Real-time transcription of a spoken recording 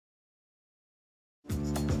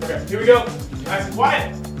Okay, here we go. Nice and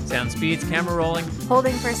quiet. Sound speeds, camera rolling.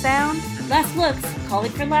 Holding for sound. Last looks. Calling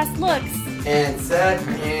for last looks. And set,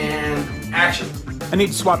 and action. I need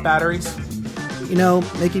to swap batteries. You know,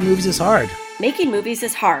 making movies is hard. Making movies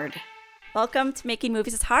is hard. Welcome to Making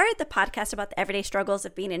Movies is Hard, the podcast about the everyday struggles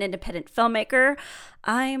of being an independent filmmaker.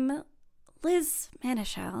 I'm Liz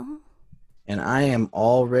Manischel. And I am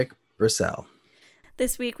Ulrich Brissell.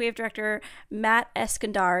 This week we have director Matt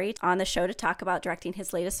Eskandari on the show to talk about directing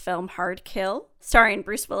his latest film, Hard Kill, starring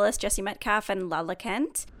Bruce Willis, Jesse Metcalfe, and Lala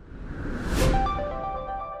Kent.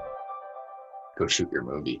 Go shoot your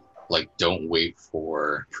movie. Like, don't wait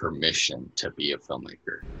for permission to be a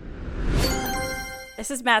filmmaker. This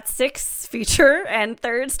is Matt's sixth feature and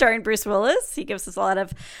third starring Bruce Willis. He gives us a lot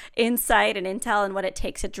of insight and intel on what it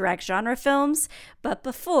takes to direct genre films. But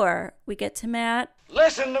before we get to Matt...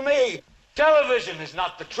 Listen to me. Television is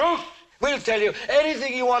not the truth. We'll tell you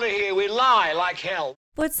anything you want to hear. We lie like hell.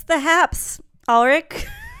 What's the haps, Ulrich?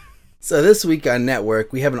 So this week on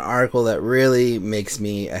Network, we have an article that really makes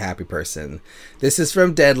me a happy person. This is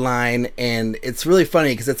from Deadline, and it's really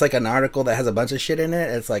funny because it's like an article that has a bunch of shit in it.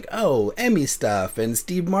 It's like, oh, Emmy stuff, and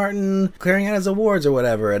Steve Martin clearing out his awards or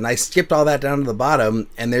whatever. And I skipped all that down to the bottom,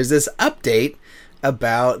 and there's this update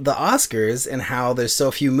about the Oscars and how there's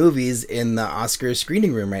so few movies in the Oscars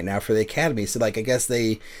screening room right now for the Academy. So, like, I guess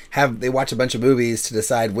they watch a bunch of movies to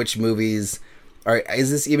decide which movies is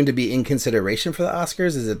this even to be in consideration for the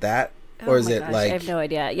Oscars? Is it that? Or is it like... I have no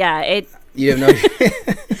idea. Yeah, You have no idea?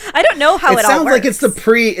 I don't know how it all works. It sounds like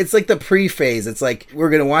it's like the pre-phase. It's like, we're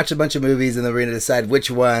going to watch a bunch of movies and then we're going to decide which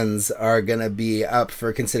ones are going to be up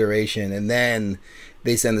for consideration. And then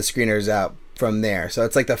they send the screeners out from there. So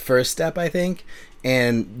it's like the first step, I think.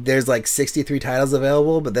 And there's like 63 titles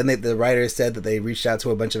available, but then the writers said that they reached out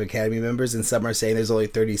to a bunch of Academy members, and some are saying there's only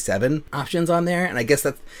 37 options on there. And I guess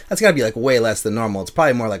that's got to be like way less than normal. It's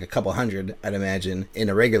probably more like a couple hundred, I'd imagine, in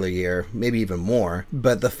a regular year, maybe even more.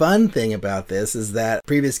 But the fun thing about this is that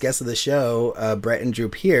previous guests of the show, Brett and Drew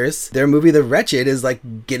Pierce, their movie The Wretched is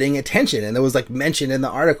like getting attention, and it was like mentioned in the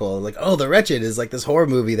article, like, oh, The Wretched is like this horror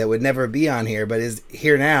movie that would never be on here, but is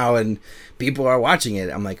here now, and people are watching it.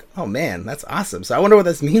 I'm like, oh man, that's awesome. So I wonder what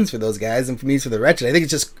this means for those guys and for me for The Wretched. I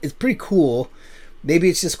think it's pretty cool. Maybe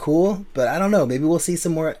it's just cool, but I don't know. Maybe we'll see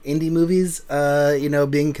some more indie movies,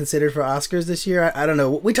 being considered for Oscars this year. I don't know.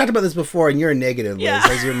 We talked about this before, and you're negative, Liz. Yeah.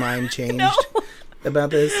 Has your mind changed? No.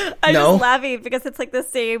 About this? I'm No? just laughing because it's like the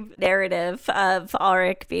same narrative of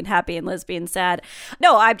Ulrich being happy and Liz being sad.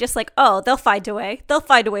 No, I'm just like, oh, they'll find a way. They'll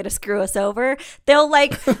find a way to screw us over. They'll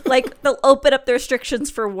they'll open up the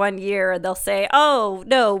restrictions for 1 year and they'll say, oh,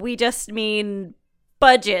 no, we just mean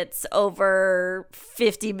budgets over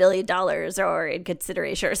 $50 million or in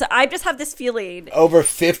consideration. So I just have this feeling. Over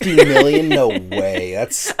 50 million? No way.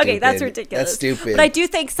 That's stupid. Okay, that's ridiculous. That's stupid. But I do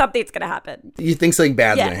think something's going to happen. You think something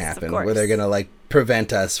bad's Yes, going to happen, of course. where they're going to like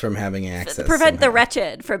prevent us from having access. Prevent somehow. The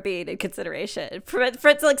Wretched from being in consideration.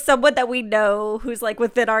 Prevent like someone that we know who's like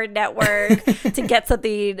within our network to get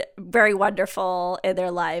something very wonderful in their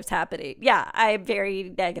lives happening. Yeah, I'm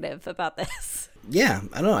very negative about this. Yeah,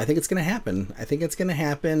 I don't know. I think it's going to happen. I think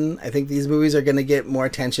these movies are going to get more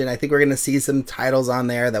attention. I think we're going to see some titles on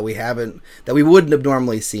there that we wouldn't have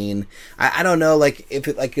normally seen. I don't know, like, if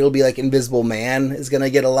it'll be like Invisible Man is going to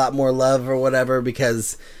get a lot more love or whatever,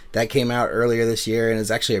 because that came out earlier this year and it's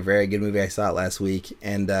actually a very good movie. I saw it last week,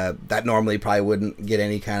 and that normally probably wouldn't get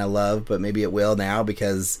any kind of love, but maybe it will now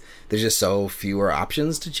because there's just so fewer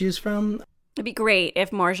options to choose from. It'd be great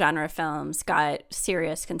if more genre films got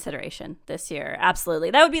serious consideration this year.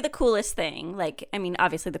 Absolutely. That would be the coolest thing. Like, I mean,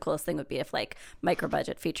 obviously the coolest thing would be if like micro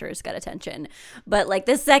budget features got attention. But like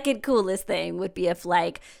the second coolest thing would be if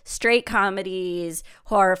like straight comedies,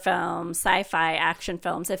 horror films, sci-fi, action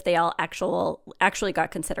films, if they all actually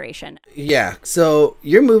got consideration. Yeah. So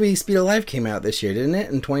your movie Speed of Life came out this year, didn't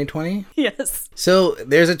it? In 2020? Yes. So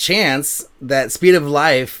there's a chance that Speed of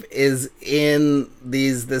Life is in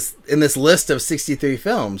this list of 63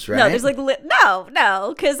 films, right? No, there's like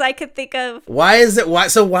no, because I could think of why is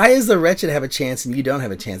The Wretched have a chance and you don't have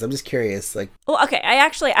a chance? I'm just curious. Like, well, okay,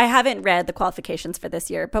 I haven't read the qualifications for this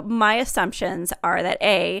year, but my assumptions are that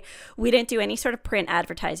A, we didn't do any sort of print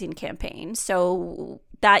advertising campaign, so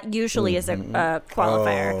that usually is a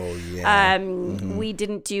qualifier. Oh, yeah. We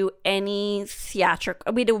didn't do any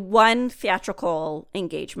theatrical. We did one theatrical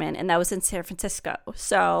engagement, and that was in San Francisco.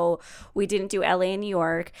 So we didn't do LA and New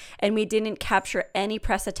York, and we didn't capture any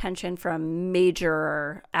press attention from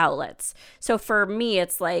major outlets. So for me,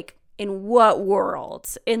 it's like, in what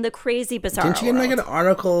world? In the crazy, bizarre Didn't you get world. like an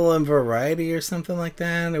article in Variety or something like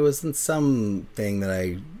that? It was in something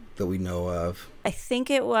that we know of. I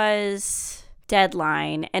think it was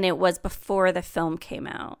Deadline, and it was before the film came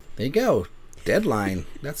out. There you go. Deadline.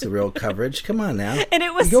 That's the real coverage. Come on now. And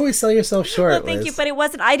it was, you always sell yourself short. well, thank Liz. you, but it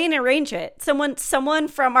wasn't. I didn't arrange it. Someone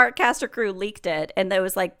from our cast or crew leaked it, and it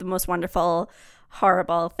was like the most wonderful,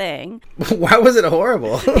 horrible thing. Why was it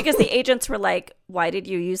horrible? Because the agents were like, "Why did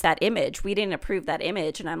you use that image? We didn't approve that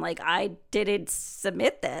image." And I'm like, "I didn't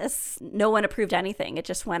submit this. No one approved anything. It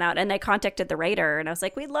just went out." And I contacted the writer, and I was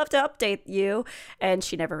like, "We'd love to update you," and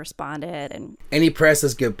she never responded. And Any press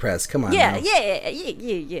is good press. Come on. yeah, now.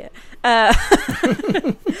 yeah.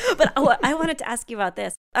 But I wanted to ask you about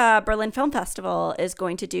this. Berlin Film Festival is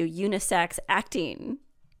going to do unisex acting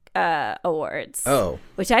awards. Oh,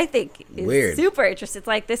 which I think is weird. super interesting. It's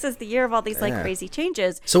like, this is the year of all these like crazy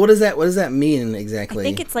changes. So what does that mean exactly? I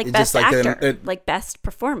think it's like It's best just like actor, like best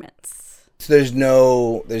performance. So there's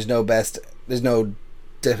no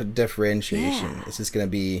differentiation. Yeah. It's just going to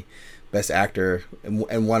be best actor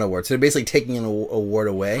and one award. So they're basically taking an award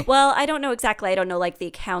away. Well, I don't know exactly. I don't know like the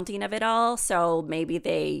accounting of it all. So maybe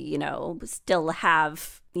they, still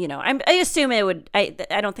have, I assume it would. I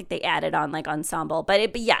don't think they added on like ensemble, but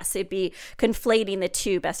it'd be conflating the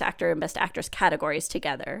two best actor and best actress categories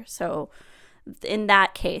together. So in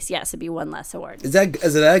that case, yes, it'd be one less award. Is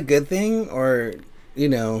it a good thing, or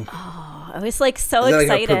I was like so is it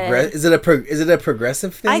excited. is it a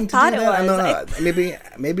progressive thing? I thought do it that? was. I don't know.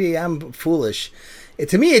 Maybe I'm foolish.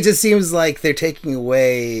 To me, it just seems like they're taking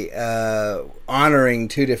away honoring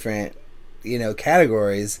two different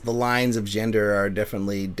categories. The lines of gender are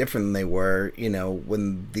definitely different than they were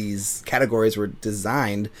when these categories were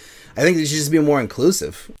designed. I think they should just be more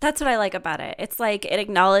inclusive. That's what I like about it. It's like it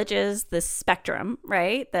acknowledges the spectrum,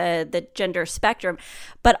 right? The gender spectrum.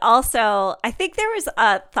 But also, I think there was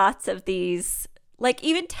thoughts of these, like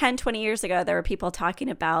even 10, 20 years ago, there were people talking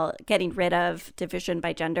about getting rid of division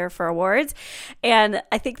by gender for awards. And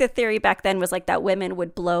I think the theory back then was like that women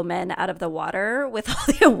would blow men out of the water with all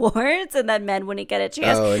the awards and that men wouldn't get a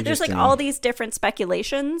chance. There's like all these different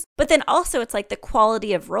speculations. But then also it's like the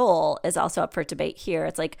quality of role is also up for debate here.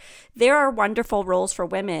 It's like there are wonderful roles for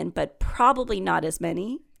women, but probably not as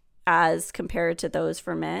many as compared to those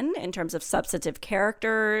for men in terms of substantive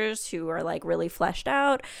characters who are like really fleshed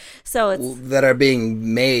out. So it's that are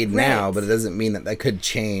being made now, Right. but it doesn't mean that could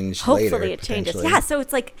change hopefully later. it changes. potentially. Yeah, so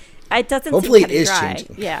it's like it doesn't Hopefully seem cut it and is dry.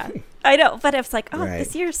 changing. Yeah, I know, but it's like, oh, Right.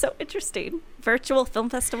 this year is so interesting. Virtual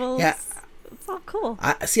film festivals. Yeah. It's all cool.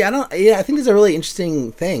 I think it's a really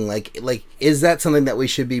interesting thing. Like, is that something that we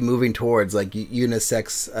should be moving towards? Like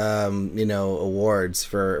unisex, awards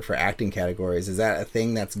for acting categories. Is that a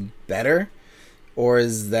thing that's better, or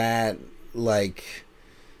is that like,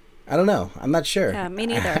 I don't know. I'm not sure. Yeah, me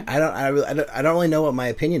neither. I don't really know what my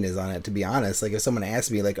opinion is on it, to be honest. Like, if someone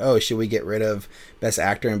asked me, like, oh, should we get rid of best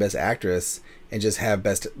actor and best actress and just have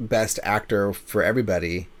best actor for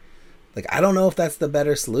everybody? Like, I don't know if that's the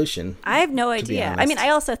better solution. I have no to be idea. I honest. mean, I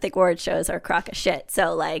also think award shows are a crock of shit.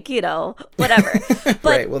 So, like, whatever. But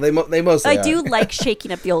Right. Well, they mostly I are. do like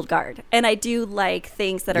shaking up the old guard, and I do like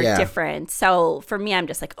things that are Yeah. different. So for me, I'm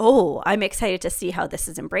just like, oh, I'm excited to see how this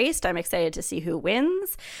is embraced. I'm excited to see who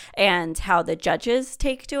wins and how the judges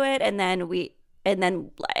take to it. And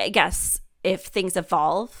then I guess if things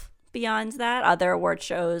evolve beyond that, other award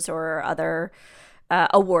shows or other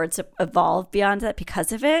awards evolve beyond that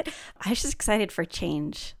because of it. I was just excited for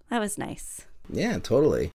change. That was nice. Yeah,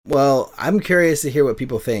 totally. Well, I'm curious to hear what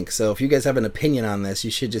people think. So if you guys have an opinion on this, you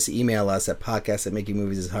should just email us at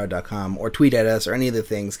podcast@makingmoviesishard.com or tweet at us or any of the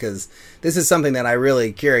things, because this is something that I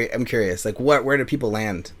really I'm curious. Like, where do people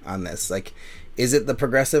land on this? Like, is it the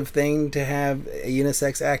progressive thing to have a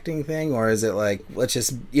unisex acting thing, or is it like, let's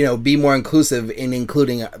just, be more inclusive in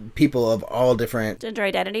including people of all different Gender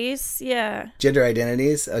identities. Yeah. gender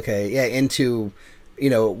identities? Okay, yeah, into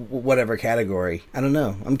whatever category. I don't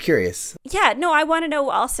know. I'm curious. Yeah, no, I want to know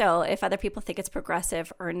also if other people think it's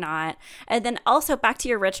progressive or not. And then also back to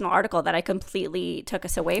your original article that I completely took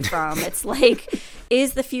us away from. It's like,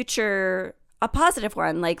 is the future a positive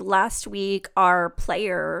one? Like last week, our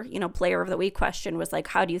player of the week question was like,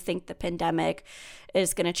 how do you think the pandemic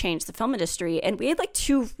is going to change the film industry? And we had like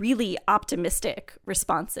two really optimistic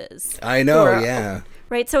responses. I know, yeah.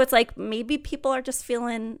 Right. So it's like maybe people are just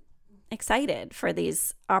feeling excited for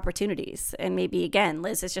these opportunities. And maybe, again,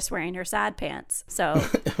 Liz is just wearing her sad pants. So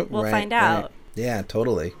we'll find out. Right. Yeah,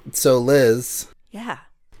 totally. So, Liz, Yeah.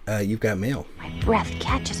 you've got mail. My breath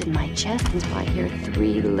catches in my chest until I hear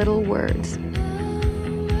three little words.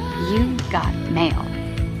 You got mail.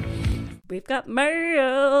 We've got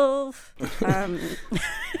mail.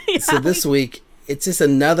 So this week, it's just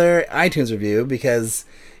another iTunes review because,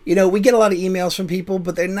 You know, we get a lot of emails from people,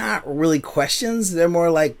 but they're not really questions. They're more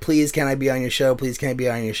like, please, can I be on your show? Please, can I be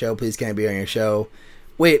on your show? Please, can I be on your show?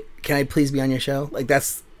 Wait, can I please be on your show? Like,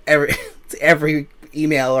 that's every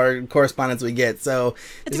email or correspondence we get. So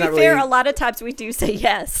to be fair, a lot of times we do say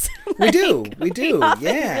yes. We do.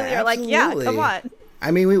 Yeah, really are like, yeah, come on. I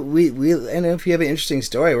mean, we and if you have an interesting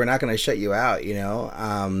story, we're not going to shut you out, you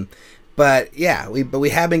know. But yeah, we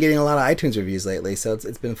have been getting a lot of iTunes reviews lately, so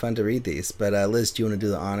it's been fun to read these. But Liz, do you want to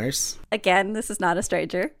do the honors? Again, this is not a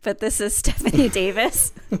stranger, but this is Stephanie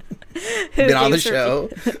Davis, who been on the show.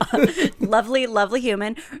 lovely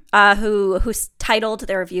human, who's titled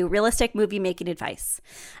their review "Realistic Movie Making Advice,"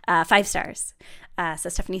 5 stars. So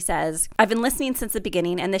Stephanie says, I've been listening since the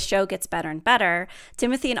beginning, and the show gets better and better.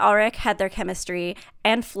 Timothy and Ulrich had their chemistry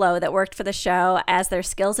and flow that worked for the show as their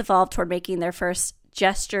skills evolved toward making their first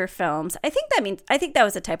gesture films. I think that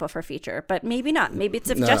was a typo for feature, but maybe not. Maybe it's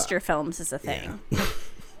if gesture films is a thing. Yeah.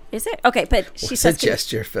 Is it? Okay, but she says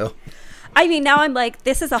gesture film. I mean, now I'm like,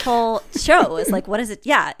 this is a whole show. It's like, what is it?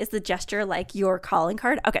 Yeah, is the gesture like your calling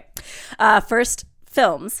card? Okay. First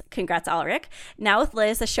films. Congrats, Ulrich. Now with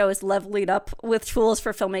Liz, the show is leveling up with tools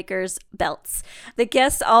for filmmakers' belts. The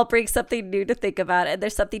guests all bring something new to think about, and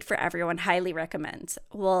there's something for everyone. Highly recommend.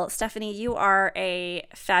 Well, Stephanie, you are a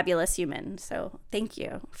fabulous human, so thank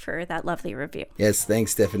you for that lovely review. Yes,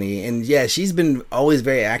 thanks, Stephanie. And yeah, she's been always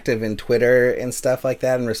very active in Twitter and stuff like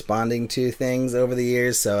that and responding to things over the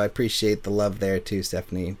years, so I appreciate the love there too,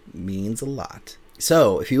 Stephanie. Means a lot.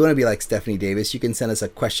 So, if you want to be like Stephanie Davis, you can send us a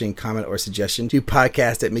question, comment, or suggestion to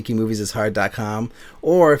podcast@makingmoviesishard.com.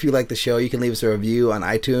 Or if you like the show, you can leave us a review on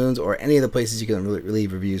iTunes or any of the places you can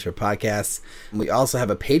leave reviews for podcasts. We also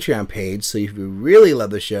have a Patreon page, so if you really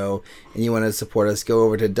love the show and you want to support us, go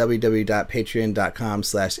over to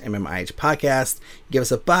www.patreon.com/mmihpodcast. Give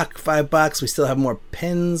us $1, $5. We still have more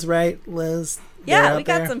pins, right, Liz? Yeah, we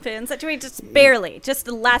got some pins. Actually, just barely. Just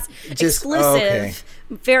the last exclusive. Okay.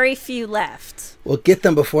 Very few left. We'll get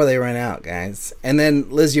them before they run out, guys. And then,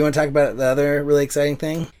 Liz, you want to talk about the other really exciting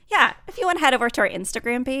thing? Yeah. If you want to head over to our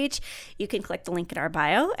Instagram page, you can click the link in our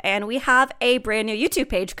bio. And we have a brand new YouTube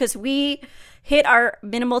page because we hit our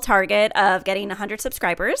minimal target of getting 100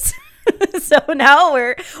 subscribers. So now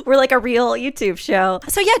we're like a real YouTube show.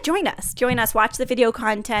 So yeah, join us, watch the video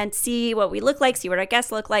content, see what we look like, see what our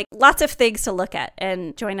guests look like. Lots of things to look at,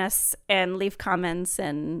 and join us and leave comments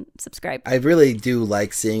and subscribe. I really do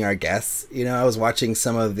like seeing our guests. You know, I was watching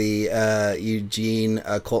some of the Eugene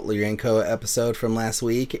Kotlyarenko episode from last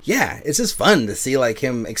week. Yeah, it's just fun to see like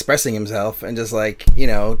him expressing himself and just like, you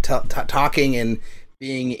know, talking and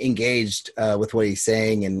being engaged with what he's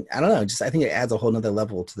saying. And I don't know, just I think it adds a whole nother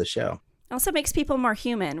level to the show. Also makes people more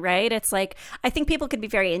human, right? It's like, I think people could be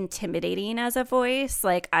very intimidating as a voice.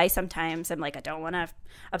 Like I sometimes am like, I don't want to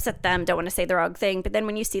upset them, don't want to say the wrong thing. But then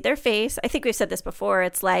when you see their face, I think we've said this before,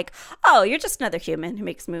 it's like, oh, you're just another human who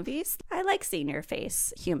makes movies. I like seeing your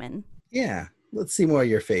face, human. Yeah, let's see more of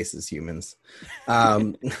your face as humans.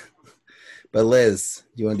 But Liz,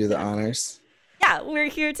 do you want to do the honors? Yeah, we're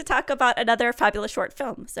here to talk about another fabulous short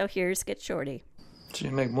film. So here's Get Shorty. So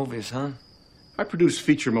you make movies, huh? I produce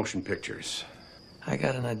feature motion pictures. I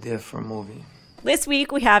got an idea for a movie. This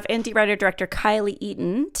week, we have indie writer-director Kylie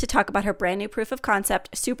Eaton to talk about her brand new proof of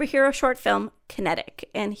concept superhero short film, Kinetic.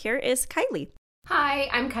 And here is Kylie. Hi,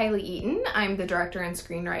 I'm Kylie Eaton. I'm the director and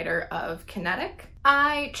screenwriter of Kinetic.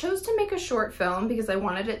 I chose to make a short film because I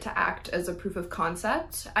wanted it to act as a proof of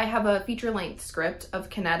concept. I have a feature-length script of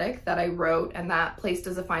Kinetic that I wrote and that placed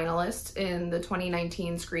as a finalist in the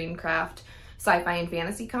 2019 Screencraft Sci-Fi and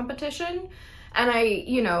Fantasy competition. And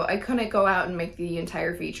I couldn't go out and make the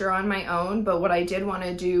entire feature on my own, but what I did want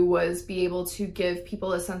to do was be able to give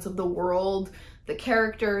people a sense of the world, the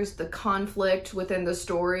characters, the conflict within the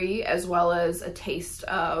story, as well as a taste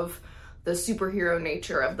of the superhero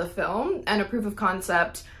nature of the film. And a proof of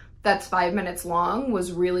concept that's 5 minutes long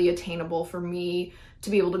was really attainable for me to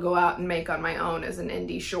be able to go out and make on my own as an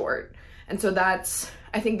indie short. And so that's,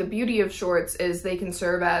 I think the beauty of shorts is they can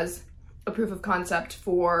serve as a proof of concept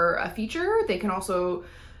for a feature. They can also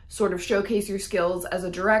sort of showcase your skills as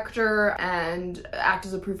a director and act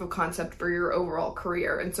as a proof of concept for your overall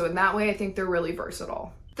career. And so in that way, I think they're really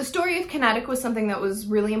versatile. The story of Kinetic was something that was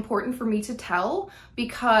really important for me to tell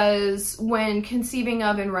because when conceiving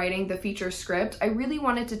of and writing the feature script, I really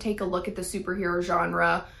wanted to take a look at the superhero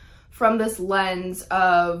genre from this lens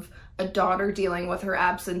of a daughter dealing with her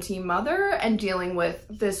absentee mother and dealing with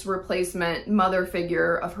this replacement mother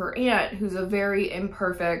figure of her aunt, who's a very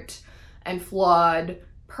imperfect and flawed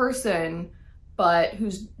person, but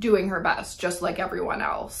who's doing her best, just like everyone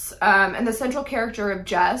else. And the central character of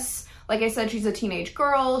Jess, Like I said, she's a teenage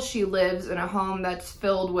girl. She lives in a home that's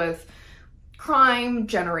filled with crime,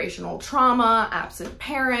 generational trauma, absent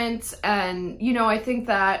parents. And, you know, I think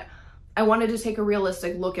that I wanted to take a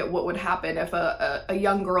realistic look at what would happen if a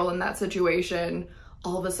young girl in that situation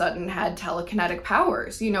all of a sudden had telekinetic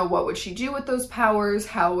powers. You know, what would she do with those powers?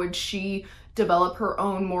 How would she develop her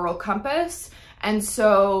own moral compass? And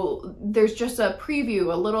so there's just a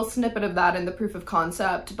preview, a little snippet of that in the proof of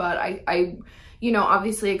concept, but I you know,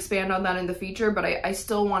 obviously expand on that in the feature, but I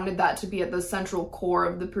still wanted that to be at the central core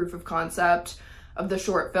of the proof of concept of the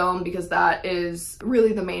short film, because that is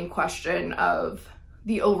really the main question of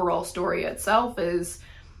the overall story itself, is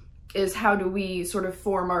how do we sort of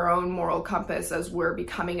form our own moral compass as we're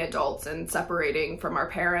becoming adults and separating from our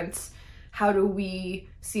parents? How do we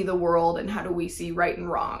see the world, and how do we see right and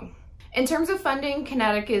wrong? In terms of funding,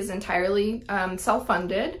 Kinetic is entirely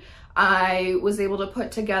self-funded. I was able to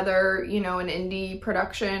put together, you know, an indie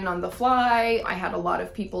production on the fly. I had a lot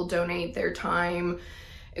of people donate their time,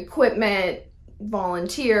 equipment,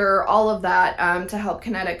 volunteer, all of that to help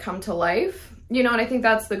Kinetic come to life. You know, and I think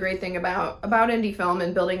that's the great thing about indie film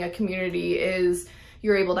and building a community, is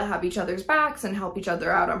you're able to have each other's backs and help each other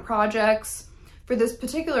out on projects. For this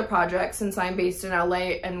particular project, since I'm based in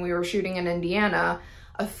LA and we were shooting in Indiana,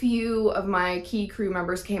 a few of my key crew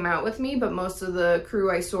members came out with me, but most of the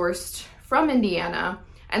crew I sourced from Indiana.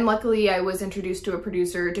 And luckily I was introduced to a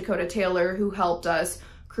producer, Dakota Taylor, who helped us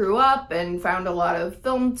crew up and found a lot of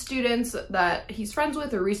film students that he's friends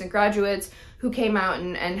with or recent graduates who came out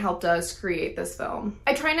and helped us create this film.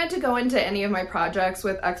 I try not to go into any of my projects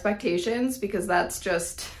with expectations, because that's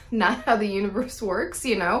just not how the universe works,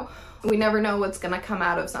 you know? We never know what's gonna come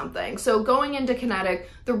out of something. So going into Kinetic,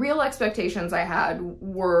 the real expectations I had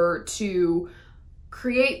were to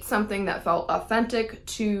create something that felt authentic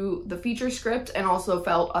to the feature script and also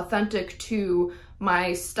felt authentic to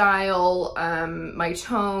my style, my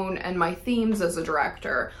tone, and my themes as a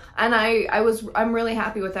director. And I'm really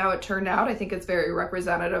happy with how it turned out. I think it's very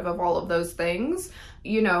representative of all of those things.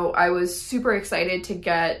 You know, I was super excited to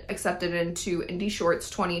get accepted into Indie Shorts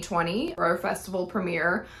 2020 for our festival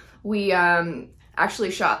premiere. We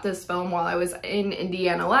actually shot this film while I was in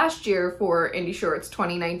Indiana last year for Indie Shorts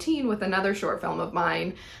 2019 with another short film of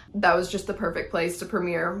mine. That was just the perfect place to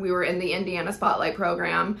premiere. We were in the Indiana Spotlight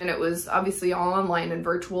program, and it was obviously all online and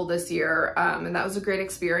virtual this year, and that was a great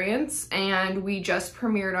experience. And we just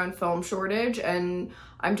premiered on Film Shortage, and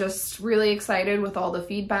I'm just really excited with all the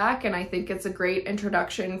feedback, and I think it's a great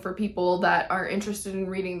introduction for people that are interested in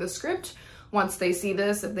reading the script. Once they see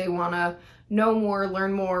this, if they want to know more,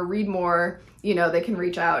 learn more, read more, you know, they can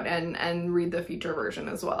reach out and read the feature version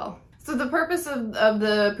as well. So the purpose of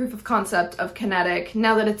the proof of concept of Kinetic,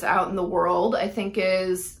 now that it's out in the world, I think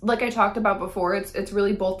is, like I talked about before, it's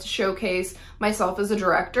really both to showcase myself as a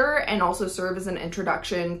director and also serve as an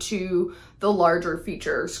introduction to the larger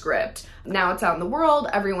feature script. Now it's out in the world,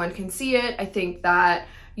 everyone can see it. I think that,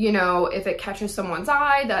 you know, if it catches someone's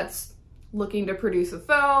eye that's looking to produce a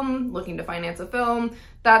film, looking to finance a film,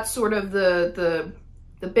 that's sort of the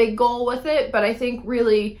big goal with it. But I think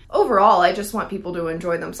really overall, I just want people to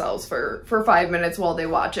enjoy themselves for 5 minutes while they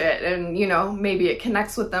watch it. And, you know, maybe it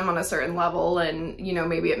connects with them on a certain level, and, you know,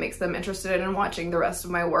 maybe it makes them interested in watching the rest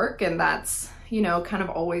of my work. And that's, you know, kind of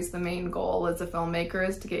always the main goal as a filmmaker,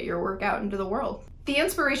 is to get your work out into the world. The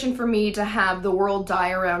inspiration for me to have the world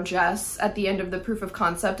die around Jess at the end of the proof of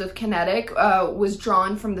concept of Kinetic was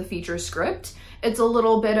drawn from the feature script. It's a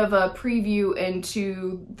little bit of a preview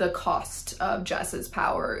into the cost of Jess's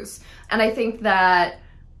powers. And I think that,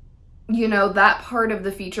 you know, that part of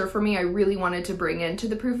the feature for me, I really wanted to bring into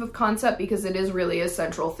the proof of concept, because it is really a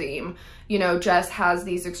central theme. You know, Jess has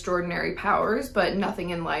these extraordinary powers, but nothing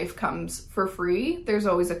in life comes for free. There's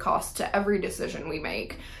always a cost to every decision we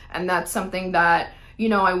make. And that's something that, you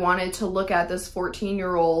know, I wanted to look at this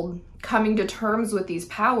 14-year-old coming to terms with these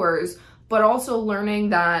powers, but also learning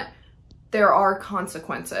that there are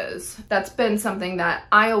consequences. That's been something that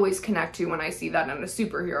I always connect to when I see that in a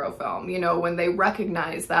superhero film, you know, when they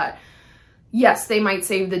recognize that, yes, they might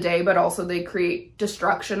save the day, but also they create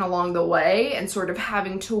destruction along the way, and sort of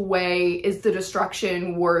having to weigh, is the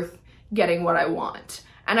destruction worth getting what I want?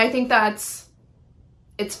 And I think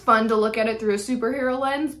it's fun to look at it through a superhero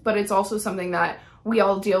lens, but it's also something that we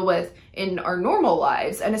all deal with in our normal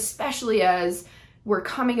lives. And especially as we're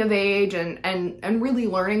coming of age and really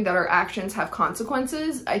learning that our actions have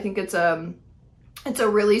consequences, I think it's a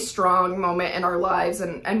really strong moment in our lives,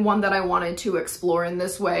 and one that I wanted to explore in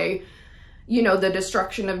this way. You know, the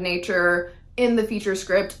destruction of nature in the feature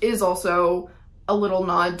script is also a little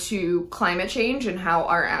nod to climate change and how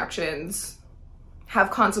our actions have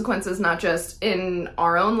consequences not just in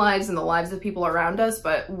our own lives and the lives of people around us,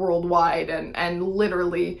 but worldwide and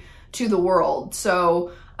literally to the world.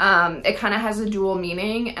 So it kind of has a dual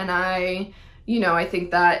meaning, and I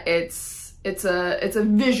think that it's a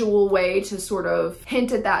visual way to sort of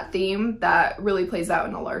hint at that theme that really plays out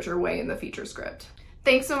in a larger way in the feature script.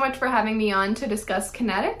 Thanks so much for having me on to discuss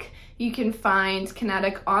Kinetic. You can find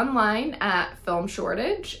Kinetic online at Film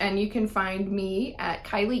Shortage, and you can find me at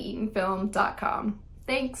KylieEatonFilm.com.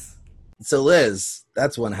 Thanks. So Liz,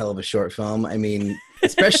 that's one hell of a short film. I mean,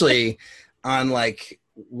 especially on like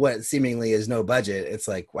what seemingly is no budget. It's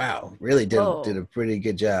like, wow, really did a pretty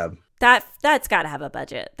good job. That's got to have a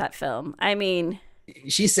budget, that film. I mean,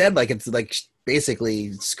 she said like it's like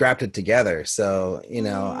basically scrapped it together. So,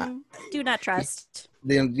 do not trust.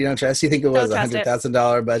 You don't trust? You think it was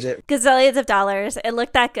 $100,000 budget? Gazillions of dollars. It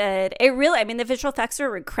looked that good. It really, I mean, the visual effects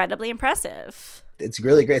were incredibly impressive. It's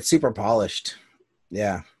really great. It's super polished.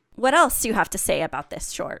 Yeah. What else do you have to say about this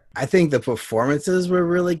short? I think the performances were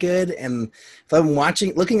really good. And if I'm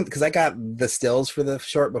looking, because I got the stills for the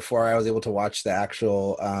short before I was able to watch the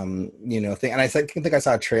actual, thing. And I think I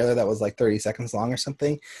saw a trailer that was like 30 seconds long or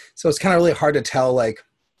something. So it's kind of really hard to tell, like,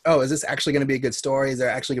 oh, is this actually going to be a good story? Is there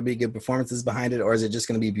actually going to be good performances behind it? Or is it just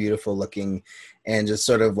going to be beautiful looking and just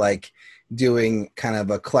sort of like doing kind of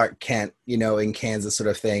a Clark Kent, in Kansas sort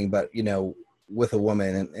of thing, but, with a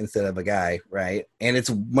woman instead of a guy, right? And it's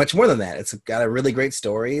much more than that. It's got a really great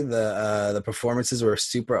story. The performances were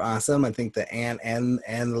super awesome. I think the aunt and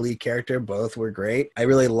the lead character both were great. I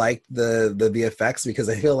really liked the VFX because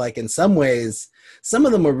I feel like in some ways, some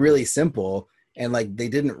of them were really simple and like they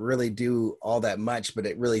didn't really do all that much, but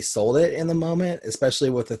it really sold it in the moment,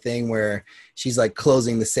 especially with the thing where she's like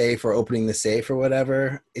closing the safe or opening the safe or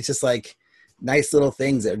whatever. It's just like nice little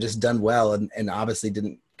things that are just done well and obviously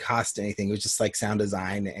didn't cost anything. It was just like sound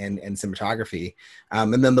design and cinematography.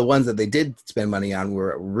 And then the ones that they did spend money on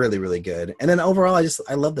were really, really good. And then overall,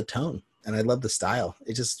 I love the tone and I love the style.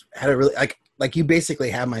 It just had a really, like you basically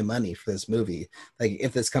have my money for this movie. Like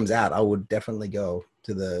if this comes out, I would definitely go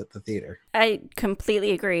to the theater. I completely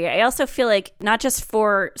agree. I also feel like not just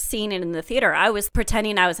for seeing it in the theater, I was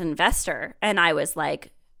pretending I was an investor and I was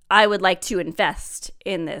like, I would like to invest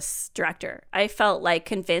in this director. I felt like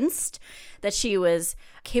convinced that she was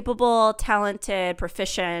capable, talented,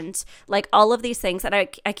 proficient, like all of these things that I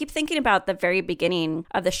keep thinking about the very beginning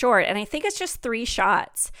of the short. And I think it's just 3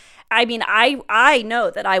 shots. I mean, I know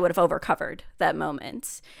that I would have overcovered that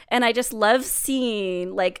moment. And I just love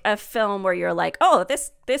seeing like a film where you're like, oh,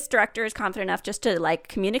 this director is confident enough just to like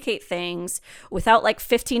communicate things without like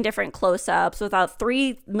 15 different close-ups, without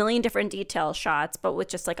 3 million different detail shots, but with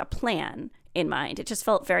just like a plan in mind. It just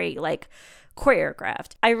felt very like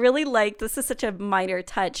choreographed. I really like, this is such a minor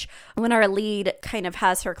touch, when our lead kind of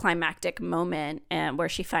has her climactic moment and where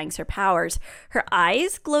she finds her powers, her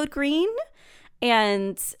eyes glowed green.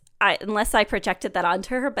 And unless I projected that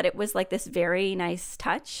onto her, but it was like this very nice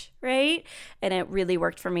touch, right? And it really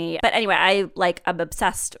worked for me. But anyway, I'm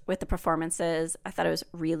obsessed with the performances. I thought it was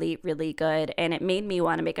really, really good. And it made me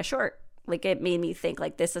want to make a short. Like it made me think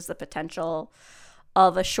like this is the potential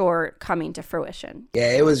of a short coming to fruition.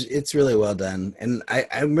 Yeah, it's really well done. And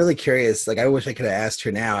I'm really curious, like I wish I could have asked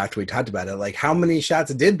her now after we talked about it, like how many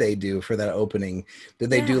shots did they do for that opening? Did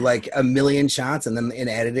they do like 1 million shots and then in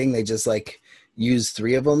editing they just like use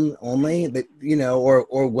 3 of them only, that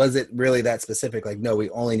or was it really that specific? Like, no, we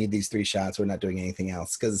only need these 3 shots. We're not doing anything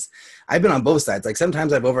else. Because I've been on both sides. Like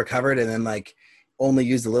sometimes I've overcovered and then like only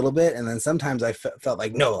used a little bit, and then sometimes I felt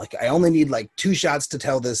like no, like I only need like 2 shots to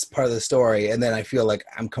tell this part of the story, and then I feel like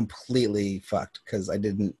I'm completely fucked because I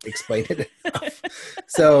didn't explain it enough.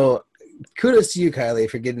 So kudos to you, Kylie,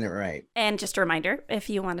 for getting it right. And just a reminder, if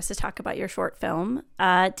you want us to talk about your short film,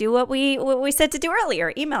 do what we said to do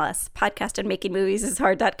earlier. Email us,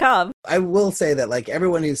 podcast@makingmoviesishard.com. I will say that like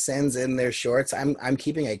everyone who sends in their shorts, I'm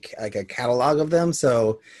keeping a catalog of them.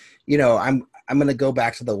 So, I'm going to go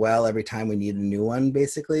back to the well every time we need a new one,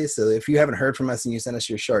 basically. So if you haven't heard from us and you send us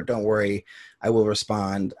your short, don't worry. I will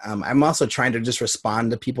respond. I'm also trying to just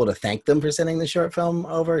respond to people to thank them for sending the short film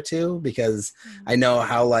over too, because I know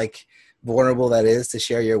how like vulnerable that is to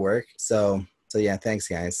share your work. So yeah, thanks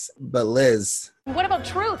guys. But Liz. What about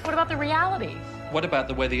truth? What about the reality? What about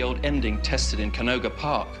the way the old ending tested in Canoga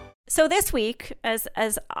Park? So this week, as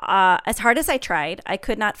hard as I tried, I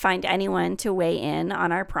could not find anyone to weigh in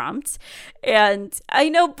on our prompts. And I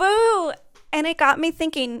know, boo! And it got me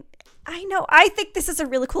thinking, I think this is a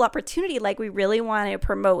really cool opportunity. Like, we really want to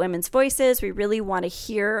promote women's voices. We really want to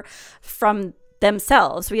hear from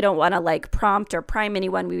themselves. We don't want to like prompt or prime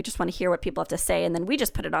anyone. We just want to hear what people have to say, and then we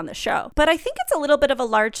just put it on the show. But I think it's a little bit of a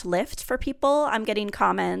large lift for people. I'm getting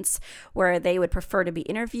comments where they would prefer to be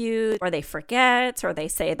interviewed, or they forget, or they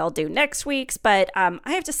say they'll do next week's. But I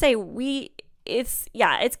have to say,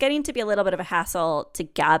 it's getting to be a little bit of a hassle to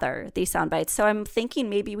gather these sound bites. So I'm thinking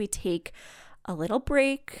maybe we take a little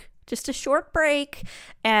break, just a short break,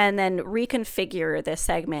 and then reconfigure this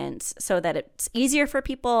segment so that it's easier for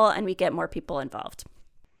people and we get more people involved.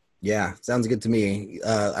 Yeah, sounds good to me.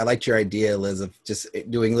 I liked your idea, Liz, of just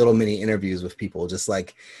doing little mini interviews with people, just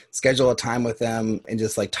like schedule a time with them and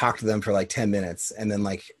just like talk to them for like 10 minutes and then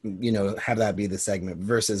like, have that be the segment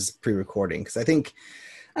versus pre-recording. Because I think,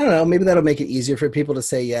 I don't know, maybe that'll make it easier for people to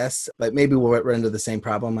say yes, but maybe we'll run into the same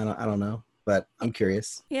problem. I don't know. But I'm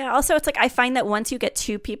curious. Yeah. Also, it's like I find that once you get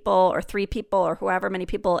 2 people or 3 people or however many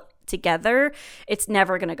people together, it's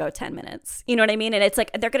never going to go 10 minutes. You know what I mean? And it's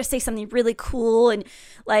like they're going to say something really cool. And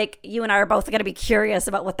like you and I are both going to be curious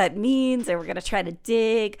about what that means. And we're going to try to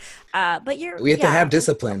dig. But we have to have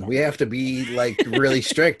discipline. We have to be like really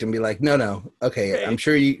strict and be like, no. Okay. I'm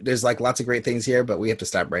sure there's like lots of great things here, but we have to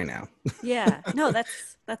stop right now. Yeah. No, that's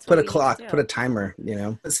put a clock, put a timer,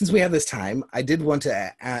 Since we have this time, I did want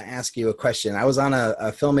to ask you a question. I was on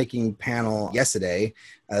a filmmaking panel yesterday,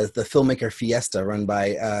 the Filmmaker Fiesta run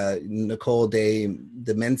by Nicole de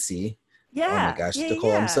Mency. Yeah. Oh my gosh,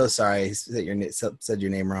 Nicole, I'm so sorry I said your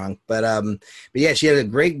name wrong. But yeah, she had a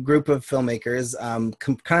great group of filmmakers,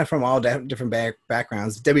 kind of from all different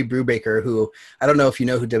backgrounds. Debbie Brubaker, who I don't know if you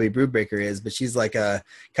know who Debbie Brubaker is, but she's like a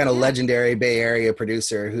kind of legendary Bay Area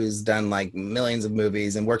producer who's done like millions of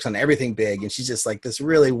movies and works on everything big. And she's just like this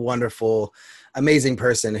really wonderful, amazing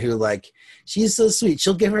person who like, she's so sweet.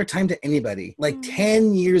 She'll give her time to anybody. Like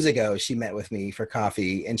 10 years ago, she met with me for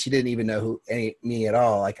coffee and she didn't even know me at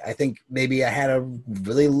all. Like, I think maybe I had a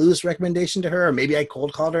really loose recommendation to her, or maybe I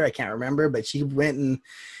cold called her. I can't remember, but she went and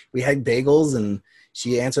we had bagels and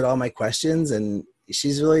she answered all my questions, and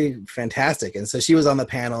she's really fantastic. And so she was on the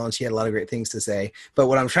panel and she had a lot of great things to say. But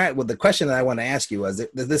the question that I want to ask you was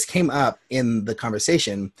that this came up in the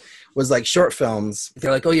conversation was like short films.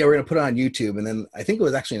 They're like, oh yeah, we're going to put it on YouTube. And then I think it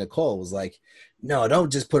was actually Nicole was like, no,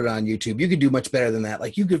 don't just put it on YouTube. You could do much better than that.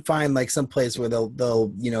 Like you could find like some place where they'll,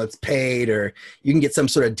 it's paid, or you can get some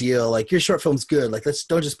sort of deal. Like your short film's good. Like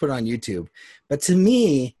don't just put it on YouTube. But to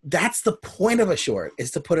me, that's the point of a short, is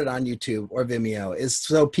to put it on YouTube or Vimeo, is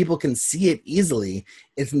so people can see it easily.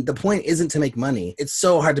 The point isn't to make money. It's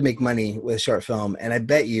so hard to make money with short film. And I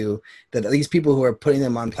bet you that these people who are putting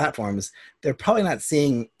them on platforms, they're probably not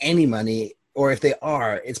seeing any money, or if they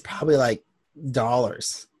are, it's probably like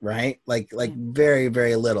dollars, right? Like very,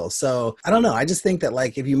 very little. So I don't know. I just think that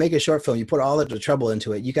like if you make a short film, you put all the trouble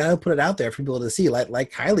into it, you got to put it out there for people to see.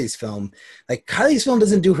 Like Kylie's film. Like Kylie's film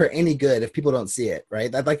doesn't do her any good if people don't see it,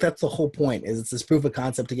 right? That's the whole point, is it's this proof of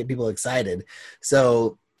concept to get people excited.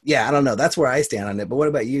 So yeah, I don't know. That's where I stand on it. But what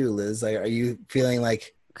about you, Liz? Like, are you feeling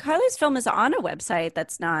like Kylie's film is on a website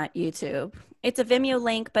that's not YouTube? It's a Vimeo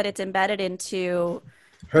link, but it's embedded into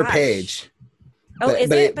her page. Oh,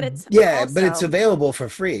 is it? But it's but it's available for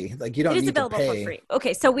free. Like you don't need to pay. It is available for free.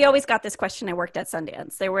 Okay, so we always got this question. I worked at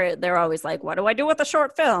Sundance. They're always like, "What do I do with a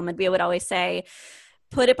short film?" And we would always say,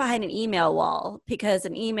 "Put it behind an email wall, because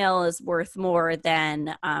an email is worth more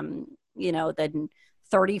than than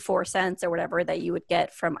 34 cents or whatever that you would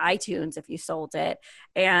get from iTunes if you sold it,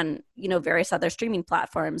 and various other streaming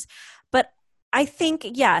platforms." But I think,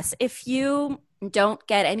 yes, if you don't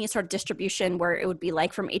get any sort of distribution where it would be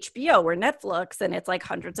like from HBO or Netflix and it's like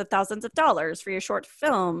hundreds of thousands of dollars for your short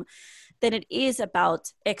film, then it is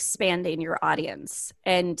about expanding your audience.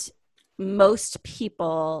 And most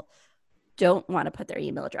people don't want to put their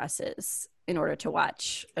email addresses in order to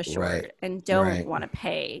watch a short, and don't want to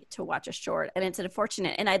pay to watch a short. And it's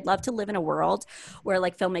unfortunate. And I'd love to live in a world where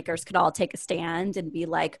like filmmakers could all take a stand and be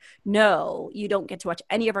like, no, you don't get to watch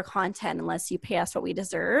any of our content unless you pay us what we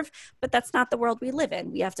deserve. But that's not the world we live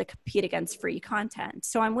in. We have to compete against free content.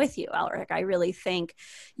 So I'm with you, Alric. I really think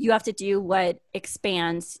you have to do what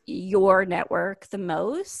expands your network the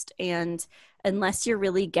most. And unless you're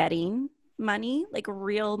really getting money, like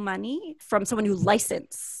real money from someone who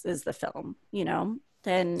licenses the film,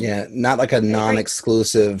 then not like a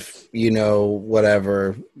non-exclusive,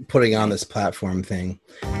 whatever, putting on this platform thing.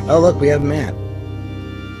 Oh, look, we have Matt.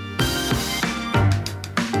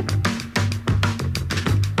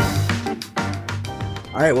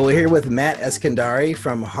 All right, well, we're here with Matt Eskandari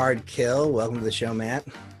from Hard Kill. Welcome to the show, Matt.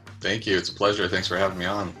 Thank you. It's a pleasure. Thanks for having me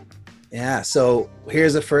on. Yeah, so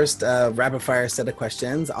here's the first rapid fire set of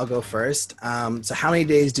questions. I'll go first. So how many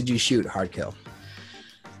days did you shoot Hard Kill?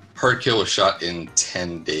 Hard Kill was shot in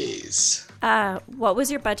 10 days. What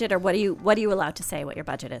was your budget, or what are you allowed to say what your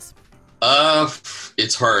budget is?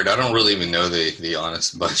 It's hard. I don't really even know the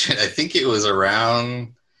honest budget. I think it was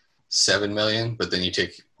around 7 million, but then you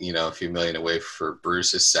take, a few million away for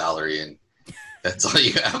Bruce's salary, and that's all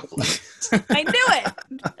you have left. I knew it.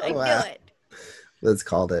 I knew it. Let's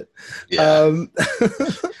call it. Yeah.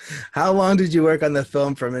 How long did you work on the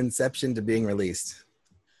film from inception to being released?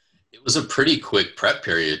 It was a pretty quick prep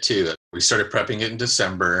period too. We started prepping it in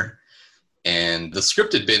December, and the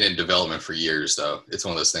script had been in development for years though. It's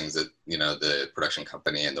one of those things that, the production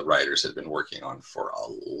company and the writers had been working on for a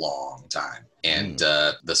long time. And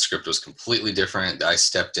the script was completely different. I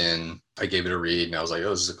stepped in, I gave it a read, and I was like,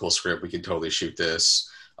 oh, this is a cool script. We could totally shoot this.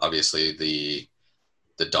 Obviously the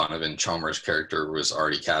Donovan Chalmers character was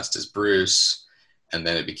already cast as Bruce. And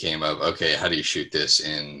then it became okay, how do you shoot this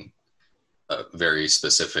in very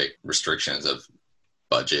specific restrictions of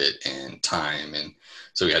budget and time? And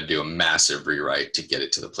so we had to do a massive rewrite to get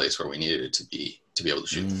it to the place where we needed it to be able to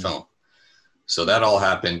shoot the film. So that all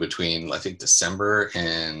happened between, I think, December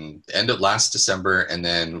and the end of last December. And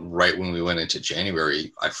then right when we went into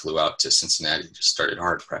January, I flew out to Cincinnati, just started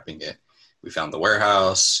hard prepping it. We found the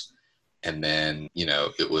warehouse. And then,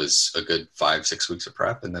 it was a good 5-6 weeks of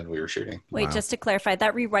prep, and then we were shooting. Wait, just to clarify,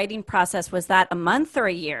 that rewriting process, was that a month or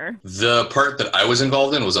a year? The part that I was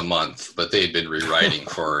involved in was a month, but they had been rewriting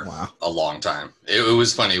for a long time. It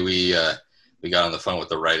was funny. We got on the phone with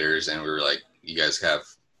the writers, and we were like, you guys have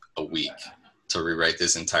a week to rewrite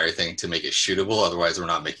this entire thing to make it shootable. Otherwise, we're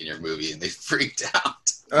not making your movie. And they freaked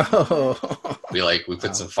out. Oh. We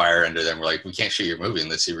put some fire under them. We're like, we can't shoot your movie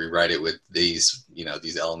unless you rewrite it with these,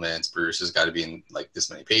 these elements. Bruce has got to be in like this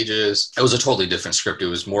many pages. It was a totally different script. It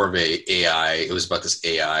was more of a AI. It was about this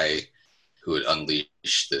AI who would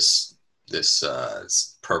unleash this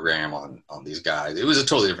program on these guys. It was a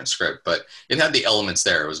totally different script, but it had the elements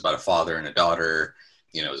there. It was about a father and a daughter.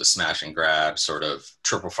 It was a smash and grab sort of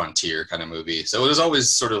triple frontier kind of movie. So it was always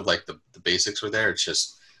sort of like the basics were there. It's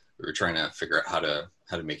just we were trying to figure out how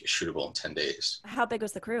to make it shootable in 10 days. How big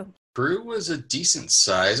was the crew? Crew was a decent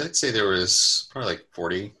size. I'd say there was probably like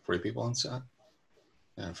 40 people on set.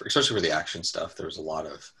 Especially for the action stuff. There was a lot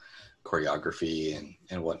of choreography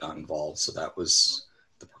and whatnot involved. So that was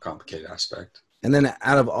the more complicated aspect. And then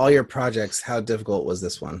out of all your projects, how difficult was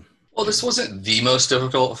this one? Well, this wasn't the most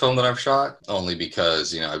difficult film that I've shot, only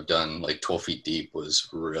because, I've done like 12 Feet Deep was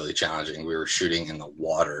really challenging. We were shooting in the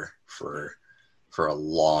water for a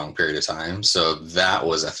long period of time. So that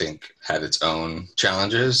was, I think, had its own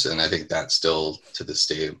challenges. And I think that's still to this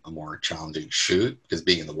day a more challenging shoot because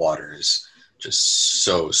being in the water is just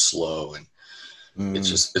so slow and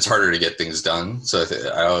it's harder to get things done. So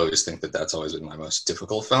I always think that that's always been my most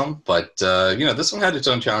difficult film. But, this one had its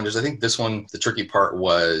own challenges. I think this one, the tricky part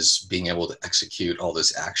was being able to execute all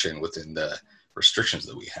this action within the restrictions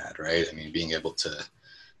that we had, right? I mean, being able to,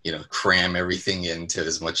 cram everything into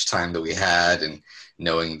as much time that we had and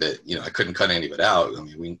knowing that, I couldn't cut any of it out. I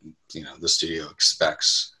mean, the studio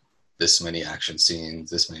expects this many action scenes,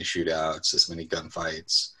 this many shootouts, this many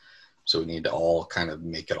gunfights. So we need to all kind of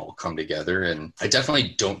make it all come together. And I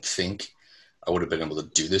definitely don't think I would have been able to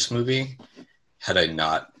do this movie had I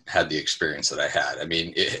not had the experience that I had. I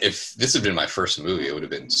mean, if this had been my first movie, it would have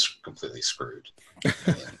been completely screwed.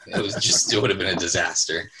 It would have been a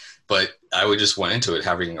disaster. But I would just went into it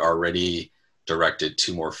having already directed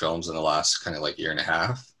 2 more films in the last kind of like year and a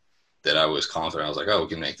half that I was confident. I was like, oh, we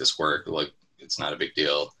can make this work. Like, it's not a big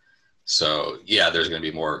deal. So yeah, there's going to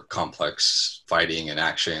be more complex fighting and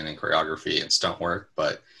action and choreography and stunt work.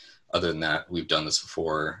 But other than that, we've done this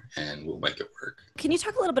before and we'll make it work. Can you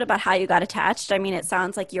talk a little bit about how you got attached? I mean, it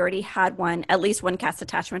sounds like you already had at least one cast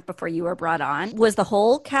attachment before you were brought on. Was the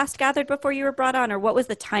whole cast gathered before you were brought on, or what was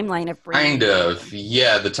the timeline of bringing? Kind of,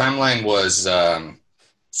 yeah. The timeline was,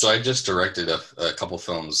 so I just directed a couple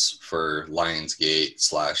films for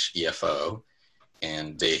Lionsgate/EFO,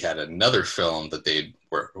 and they had another film that they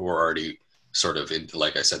were already sort of,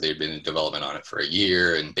 like I said, they'd been in development on it for a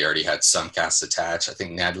year, and they already had some casts attached. I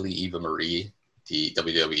think Natalie Eva Marie, the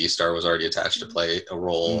WWE star, was already attached to play a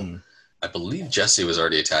role. I believe Jesse was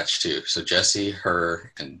already attached too. So Jesse,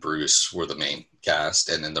 her, and Bruce were the main cast,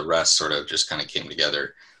 and then the rest sort of just kind of came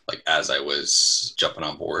together like as I was jumping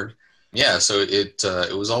on board. Yeah, so it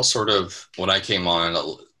was all sort of, when I came on,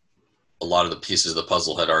 a lot of the pieces of the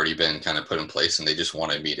puzzle had already been kind of put in place, and they just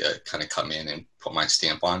wanted me to kind of come in and put my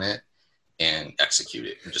stamp on it and execute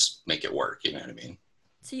it and just make it work. You know what I mean?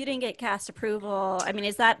 So you didn't get cast approval. I mean,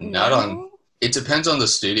 is that not on? It depends on the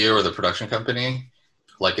studio or the production company.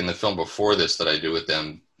 Like in the film before this that I do with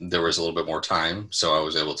them, there was a little bit more time. So I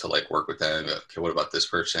was able to like work with them and go, okay, what about this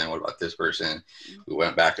person? What about this person? We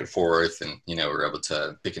went back and forth and, you know, we were able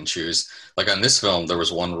to pick and choose. Like on this film, there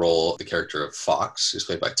was one role, the character of Fox, who's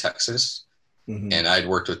played by Texas. And I'd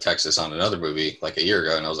worked with Texas on another movie like a year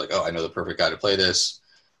ago. And I was like, oh, I know the perfect guy to play this.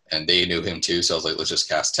 And they knew him too. So I was like, let's just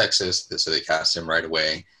cast Texas. So they cast him right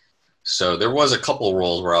away. So there was a couple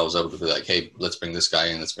roles where I was able to be like, hey, let's bring this guy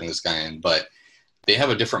in. Let's bring this guy in. But they have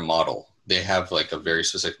a different model. They have like a very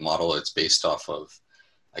specific model. It's based off of,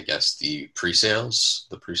 I guess, the pre-sales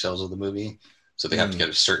of the movie. So they have to get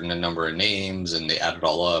a certain number of names and they add it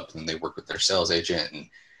all up and they work with their sales agent. And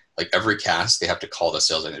like every cast, they have to call the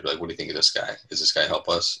sales agent and be like, what do you think of this guy? Does this guy help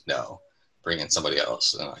us? No. Bring in somebody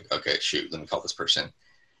else. And I'm like, okay, shoot, let me call this person.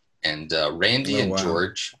 And Randy and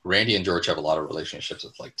George have a lot of relationships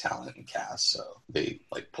with like talent and cast, so they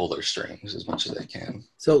like pull their strings as much as they can.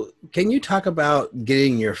 So, can you talk about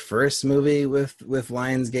getting your first movie with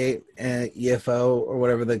Lionsgate, EFO, or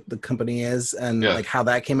whatever the company is, and like how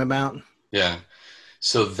that came about? Yeah,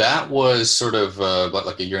 so that was sort of about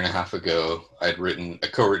like a year and a half ago. I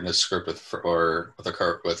co-written a script with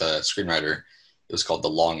a screenwriter. It was called The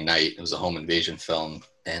Long Night. It was a home invasion film,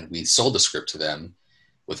 and we sold the script to them,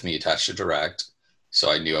 with me attached to direct. So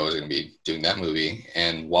I knew I was going to be doing that movie.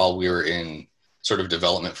 And while we were in sort of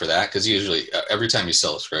development for that, because usually every time you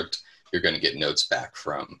sell a script, you're going to get notes back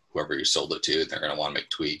from whoever you sold it to. They're going to want to make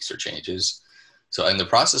tweaks or changes. So in the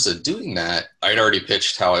process of doing that, I'd already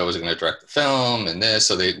pitched how I was going to direct the film and this.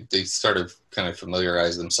 So they started kind of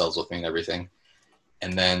familiarize themselves with me and everything.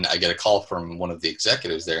 And then I get a call from one of the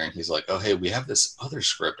executives there and he's like, oh, hey, we have this other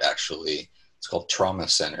script actually. It's called Trauma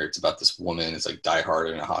Center. It's about this woman. It's like Die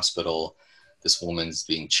Hard in a hospital. This woman's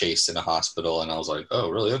being chased in a hospital. And I was like,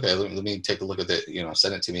 oh, really? Okay, let me take a look at it. You know,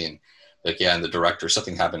 send it to me. And like, yeah, and the director,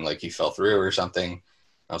 something happened, like he fell through or something.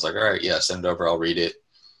 I was like, all right, yeah, send it over. I'll read it.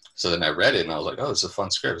 So then I read it and I was like, oh, it's a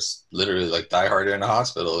fun script. It's literally like Die Hard in a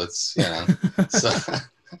hospital. It's, you know. So,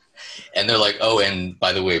 and they're like, oh, and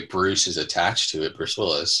by the way, Bruce is attached to it, Bruce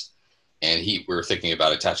Willis. And we were thinking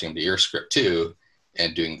about attaching him to your script too.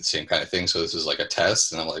 And doing the same kind of thing. So this is like a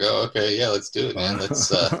test. And I'm like, oh, okay, yeah, let's do it, man. Let's,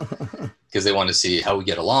 because they want to see how we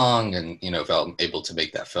get along and, you know, if I'm able to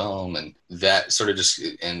make that film. And that sort of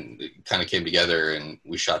and it kind of came together and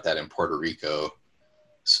we shot that in Puerto Rico,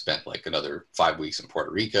 spent like another 5 weeks in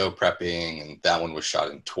Puerto Rico prepping. And that one was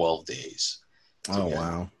shot in 12 days. Oh,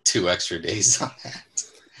 wow. 2 extra days on that.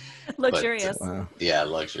 Luxurious. But, wow. Yeah,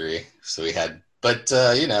 luxury. So we had, but,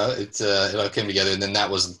 you know, it all came together. And then that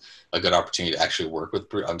was a good opportunity to actually work with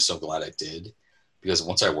Bruce. I'm so glad I did, because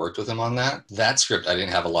once I worked with him on that script, I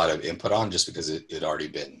didn't have a lot of input on just because it had already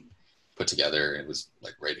been put together and it was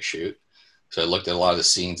like ready to shoot. So I looked at a lot of the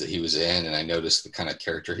scenes that he was in and I noticed the kind of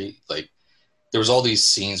character there was all these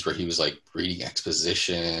scenes where he was like reading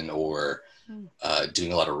exposition or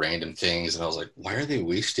doing a lot of random things. And I was like, why are they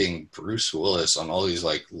wasting Bruce Willis on all these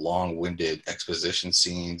like long-winded exposition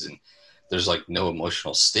scenes? And there's like no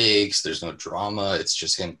emotional stakes. There's no drama. It's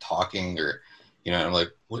just him talking or, you know, and I'm like,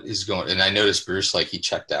 what is going on? And I noticed Bruce, like he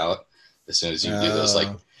checked out as soon as you do those, like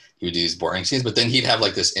he would do these boring scenes, but then he'd have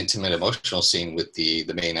like this intimate emotional scene with the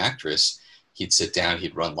main actress. He'd sit down,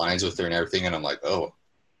 he'd run lines with her and everything. And I'm like, oh,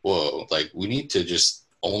 whoa, like we need to just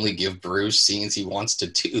only give Bruce scenes he wants to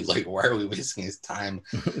do. Like, why are we wasting his time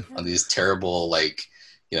on these terrible, like,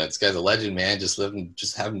 you know, this guy's a legend, man. Just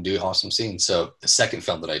have him do awesome scenes. So the second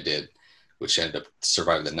film that I did, which ended up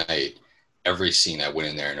Survive the Night, every scene I went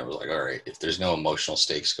in there and I was like, all right, if there's no emotional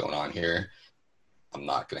stakes going on here, I'm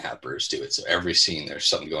not going to have Bruce do it. So every scene, there's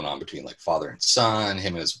something going on between like father and son,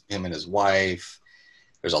 him and his wife.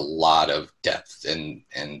 There's a lot of depth and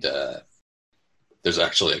there's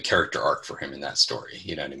actually a character arc for him in that story.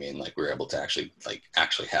 You know what I mean? Like we were able to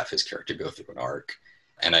actually have his character go through an arc.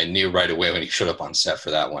 And I knew right away when he showed up on set for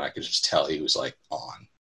that one, I could just tell he was like on.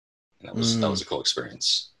 And that was a cool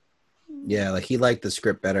experience. Yeah, like he liked the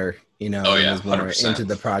script better, you know, oh, yeah, was more 100%. into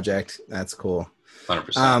the project. That's cool.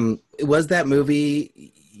 100%. Was that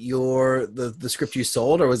movie the script you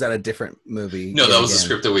sold, or was that a different movie? No, that was the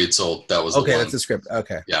script that we had sold. That was okay. The one. That's the script.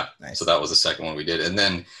 Okay. Yeah. Nice. So that was the second one we did, and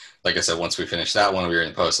then, like I said, once we finished that one, we were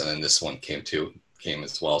in post, and then this one came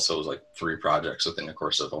as well. So it was like 3 projects within the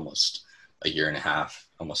course of almost a year and a half,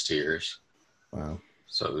 almost 2 years. Wow.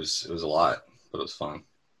 So it was a lot, but it was fun.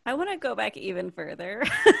 I want to go back even further.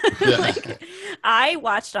 Yeah. Like, I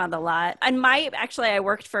watched on the lot, and I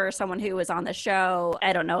worked for someone who was on the show.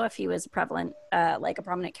 I don't know if he was prevalent, like a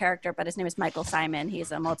prominent character, but his name is Michael Simon.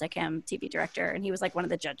 He's a multicam TV director, and he was like one of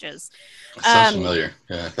the judges. Sounds familiar.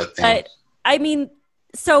 Yeah, that thing. I mean,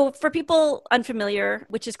 So for people unfamiliar,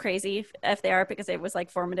 which is crazy if they are, because it was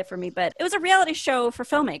like formative for me, but it was a reality show for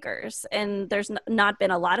filmmakers, and there's not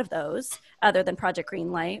been a lot of those other than Project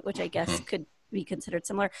Greenlight, which I guess could be considered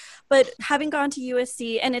similar. But having gone to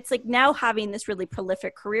USC, and it's like now having this really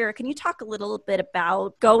prolific career, can you talk a little bit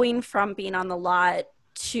about going from being on the lot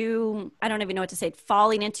to, I don't even know what to say,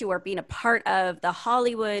 falling into or being a part of the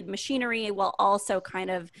Hollywood machinery while also kind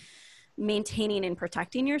of maintaining and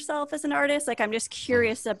protecting yourself as an artist? Like, I'm just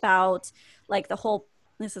curious about like the whole,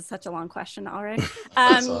 this is such a long question already.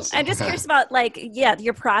 Awesome. I'm just curious about like, yeah,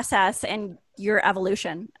 your process and your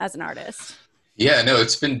evolution as an artist. Yeah, no,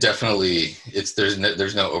 it's been definitely,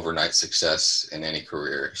 there's no overnight success in any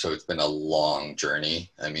career. So it's been a long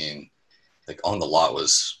journey. I mean, like On the Lot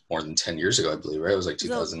was more than 10 years ago, I believe, right? It was like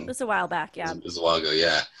 2000. It was a while back, yeah. It was a while ago,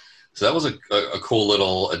 yeah. So that was a cool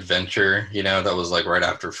little adventure, you know, that was like right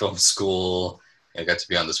after film school. I got to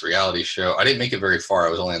be on this reality show. I didn't make it very far. I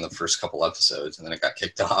was only in the first couple episodes and then it got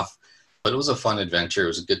kicked off. But it was a fun adventure. It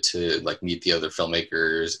was good to like meet the other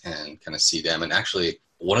filmmakers and kind of see them. And actually,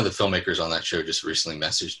 one of the filmmakers on that show just recently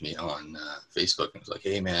messaged me on Facebook and was like,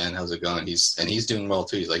 "Hey man, how's it going?" He's doing well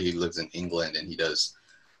too. He's like, he lives in England and he does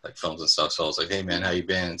like films and stuff. So I was like, "Hey man, how you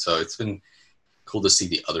been?" So it's been cool to see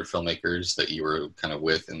the other filmmakers that you were kind of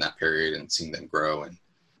with in that period and seeing them grow and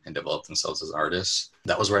develop themselves as artists.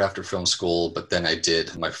 That was right after film school, but then I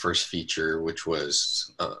did my first feature, which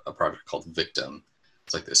was a project called Victim.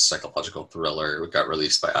 It's like this psychological thriller. It got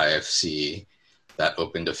released by IFC. That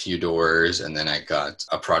opened a few doors, and then I got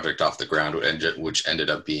a project off the ground, which ended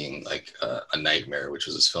up being like a nightmare, which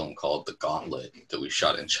was this film called The Gauntlet that we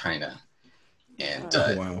shot in China. And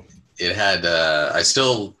wow. It had, I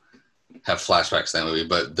still have flashbacks to that movie,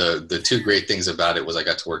 but the two great things about it was I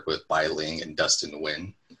got to work with Bai Ling and Dustin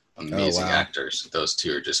Nguyen, amazing actors. Those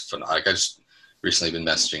two are just phenomenal. Like, I just recently been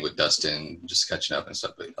messaging with Dustin, just catching up and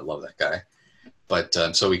stuff, but I love that guy. But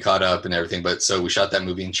so we caught up and everything. But so we shot that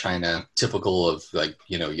movie in China, typical of like,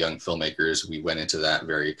 you know, young filmmakers. We went into that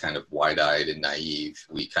very kind of wide-eyed and naive.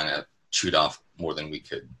 We kind of chewed off more than we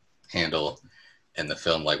could handle. And the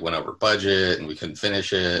film like went over budget and we couldn't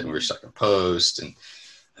finish it. And we were stuck in post. And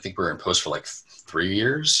I think we were in post for like 3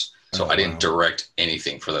 years. So I didn't direct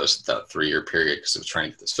anything for that 3-year period because I was trying to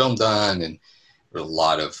get this film done. And there was a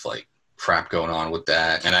lot of like crap going on with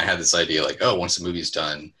that. And I had this idea like, oh, once the movie's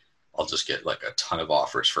done, I'll just get like a ton of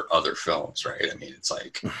offers for other films, right? I mean, it's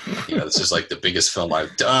like, you know, this is like the biggest film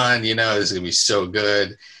I've done, you know, this is gonna be so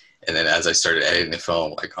good. And then as I started editing the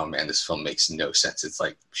film, like, oh man, this film makes no sense. It's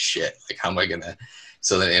like, shit, like how am I gonna,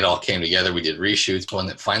 so then it all came together. We did reshoots. When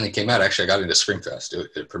it finally came out, actually I got into Screamfest.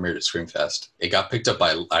 It premiered at Screamfest. It got picked up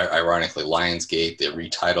by, ironically, Lionsgate. They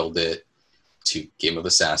retitled it to Game of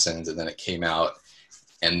Assassins, and then it came out.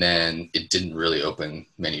 And then it didn't really open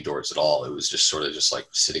many doors at all. It was just sort of just like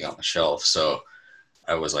sitting on the shelf. So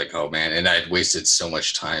I was like, oh man. And I had wasted so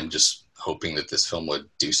much time just hoping that this film would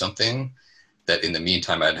do something, that in the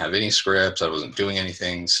meantime, I didn't have any scripts. I wasn't doing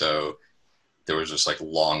anything. So there was just like a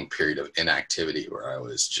long period of inactivity where I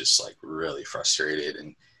was just like really frustrated.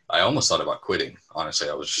 And I almost thought about quitting. Honestly,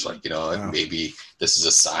 I was just like, you know, like, maybe this is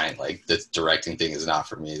a sign, like the directing thing is not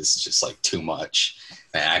for me. It's just like too much.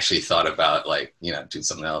 And I actually thought about like, you know, doing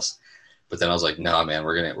something else, but then I was like, no, man,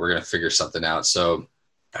 we're going to figure something out. So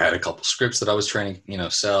I had a couple scripts that I was trying to, you know,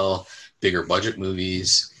 sell, bigger budget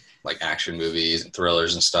movies, like action movies and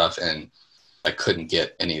thrillers and stuff. And I couldn't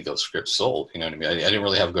get any of those scripts sold. You know what I mean? I didn't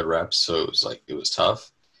really have good reps. So it was like, it was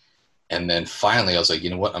tough. And then finally I was like, you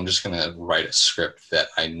know what, I'm just going to write a script that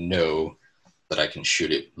I know that I can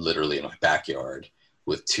shoot it literally in my backyard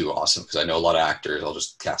with two awesome, because I know a lot of actors. I'll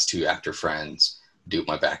just cast 2 actor friends, do it in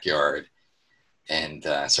my backyard. And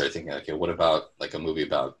I started thinking, okay, what about like a movie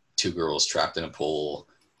about 2 girls trapped in a pool?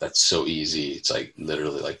 That's so easy. It's like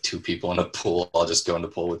literally like 2 people in a pool. I'll just go in the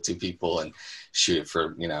pool with 2 people and shoot it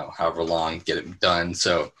for, you know, however long, get it done.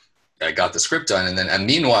 So I got the script done. And then, and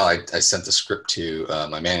meanwhile, I sent the script to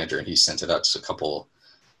my manager, and he sent it out to a couple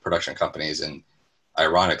production companies. And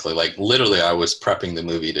ironically, like literally I was prepping the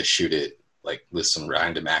movie to shoot it like with some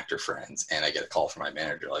random actor friends. And I get a call from my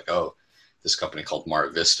manager, like, oh, this company called Mar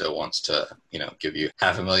Vista wants to, you know, give you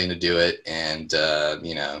 $500,000 to do it. And,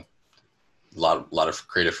 you know, a lot of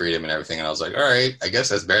creative freedom and everything. And I was like, all right, I guess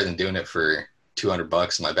that's better than doing it for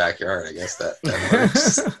 $200 in my backyard. I guess that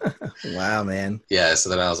works. Wow, man. Yeah. So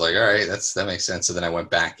then I was like, all right, that makes sense. So then I went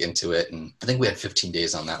back into it, and I think we had 15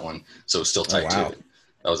 days on that one. So it was still tight too.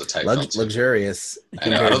 That was a tight film too. Luxurious. I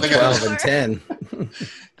know. I don't think 12 and 10.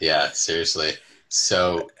 Yeah, seriously.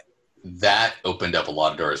 So that opened up a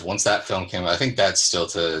lot of doors. Once that film came out, I think that's still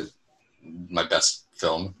my best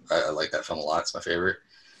film. I like that film a lot. It's my favorite.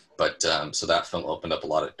 But so that film opened up a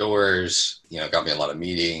lot of doors, got me a lot of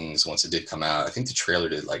meetings. Once it did come out, I think the trailer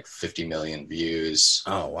did like 50 million views.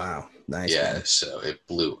 Oh, wow. Nice. Yeah, man. so it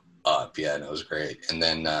blew up. Yeah, and it was great. And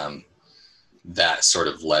then that sort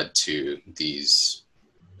of led to these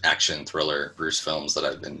action thriller Bruce films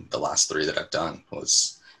that the last 3 that I've done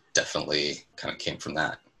was definitely kind of came from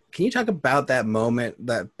that. Can you talk about that moment,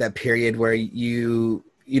 that period where you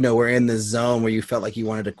were in the zone where you felt like you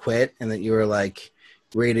wanted to quit and that you were like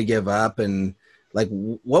ready to give up, and like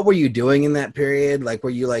what were you doing in that period? Like were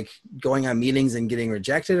you like going on meetings and getting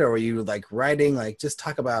rejected, or were you like writing? Like just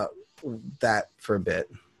talk about that for a bit.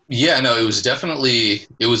 Yeah, no, it was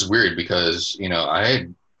weird because I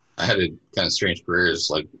had a kind of strange career.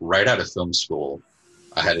 Like right out of film school,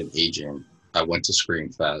 I had an agent. I went to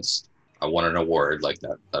Screamfest. I won an award, like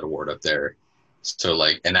that award up there. So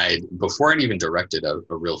like, and before I'd even directed a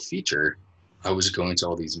real feature, I was going to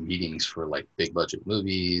all these meetings for like big budget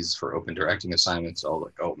movies, for open directing assignments. So I was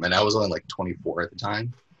like, oh man, I was only like 24 at the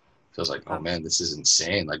time. So I was like, oh man, this is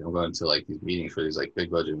insane. Like I'm going to like these meetings for these like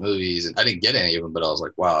big budget movies, and I didn't get any of them, but I was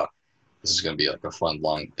like, wow, this is going to be like a fun,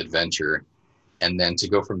 long adventure. And then to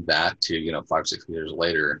go from that to, 5-6 years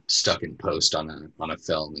later, stuck in post on a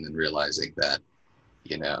film, and then realizing that,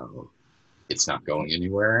 it's not going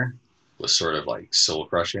anywhere was sort of like soul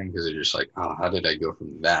crushing, because you're just like, oh, how did I go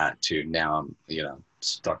from that to now I'm,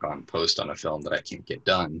 stuck on post on a film that I can't get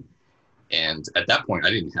done. And at that point I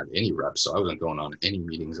didn't have any reps, so I wasn't going on any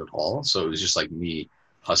meetings at all. So it was just like me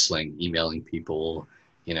hustling, emailing people,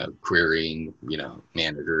 querying,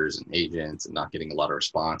 managers and agents, and not getting a lot of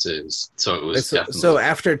responses. So it was definitely... So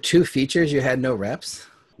after 2 features, you had no reps?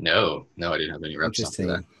 No, I didn't have any reps after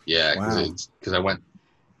that. Yeah, because wow. I went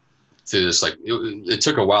through this, like, it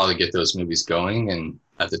took a while to get those movies going. And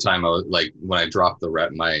at the time, I was like, when I dropped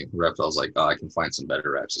my rep, I was like, oh, I can find some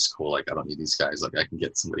better reps. It's cool. Like, I don't need these guys. Like, I can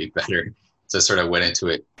get somebody better. So I sort of went into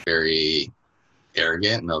it very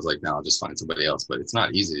arrogant, and I was like, no, I'll just find somebody else. But it's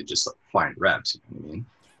not easy to just like, find reps. You know what I mean?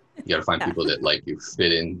 You got to find people that like you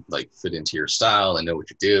fit into your style and know what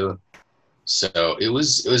you do. So it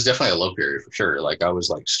was definitely a low period for sure. Like I was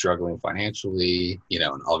like struggling financially,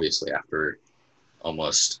 and obviously after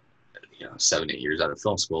almost 7-8 years out of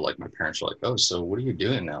film school, like my parents were like, oh, so what are you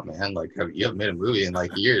doing now, man? Like you haven't made a movie in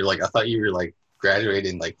like a year. Like I thought you were like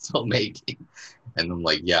graduating like filmmaking. And I'm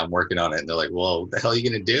like, yeah, I'm working on it. And they're like, well, what the hell are you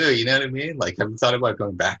gonna do? You know what I mean? Like, have you thought about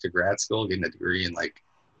going back to grad school, getting a degree in like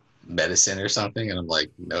medicine or something? And I'm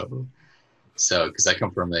like, no. So because I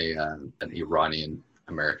come from an Iranian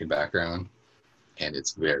American background, and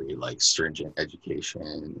it's very like stringent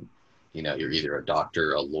education. You're either a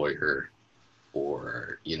doctor, a lawyer,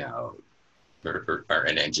 or or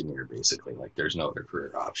an engineer, basically. Like there's no other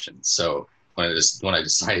career options. So when I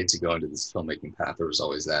decided to go into this filmmaking path, there was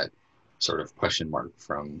always that sort of question mark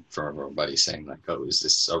from everybody saying like, oh, is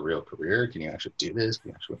this a real career? Can you actually do this? Can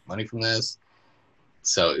you actually make money from this?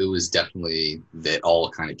 So it was definitely that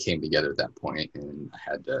all kind of came together at that point, and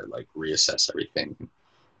I had to like reassess everything.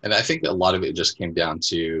 And I think a lot of it just came down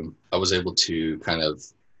to, I was able to kind of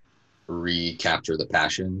recapture the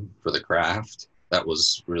passion for the craft. That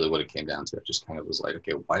was really what it came down to. It just kind of was like,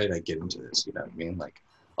 okay, why did I get into this? You know what I mean? Like,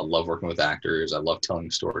 I love working with actors. I love telling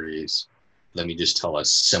stories. Let me just tell a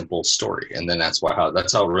simple story. And then that's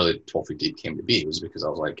how really 12 Feet Deep came to be. It was because I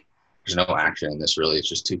was like, there's no action in this really. It's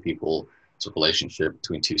just 2 people. It's a relationship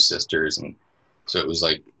between 2 sisters. And so it was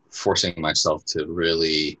like forcing myself to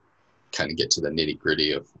really kind of get to the nitty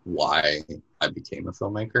gritty of why I became a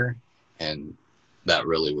filmmaker. And that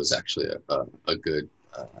really was actually a good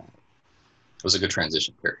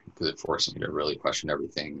transition period, because it forced me to really question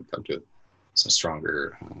everything and come to some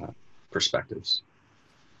stronger perspectives.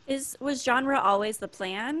 Was genre always the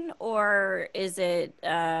plan, or is it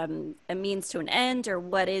a means to an end, or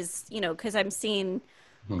what is, because I'm seeing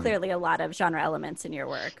clearly a lot of genre elements in your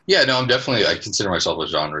work. Yeah, no, I consider myself a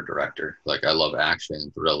genre director. Like I love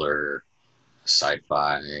action, thriller,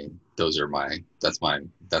 sci-fi.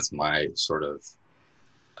 That's my sort of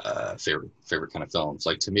favorite kind of films.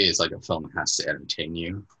 Like to me, it's like a film that has to entertain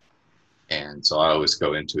you. And so I always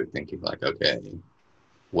go into it thinking like, okay,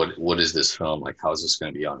 what is this film? Like, how is this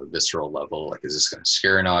going to be on a visceral level? Like, is this going to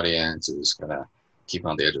scare an audience? Is this going to keep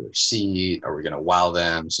them on the edge of their seat? Are we going to wow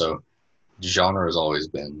them? So genre has always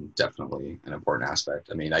been definitely an important aspect.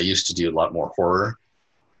 I mean, I used to do a lot more horror,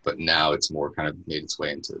 but now it's more kind of made its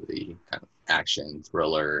way into the kind of action,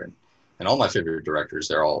 thriller, and all my favorite directors,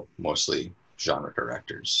 they're all mostly genre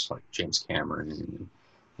directors, like James Cameron and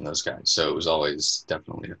those guys. So it was always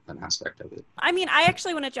definitely an aspect of it. I mean, I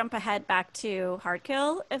actually want to jump ahead back to Hard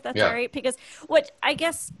Kill, if that's all right, because what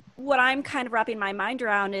I'm kind of wrapping my mind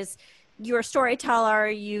around is you're a storyteller,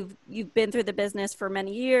 you've been through the business for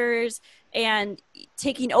many years, and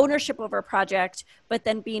taking ownership over a project, but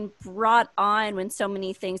then being brought on when so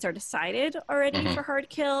many things are decided already for Hard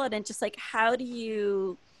Kill, and then just like how do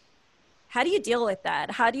you deal with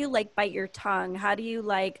that? How do you like bite your tongue? How do you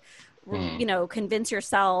like you know, convince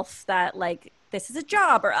yourself that like this is a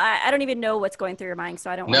job, or I don't even know what's going through your mind, so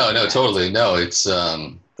I don't want No, totally. No, it's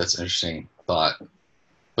that's an interesting thought.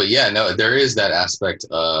 But yeah, no, there is that aspect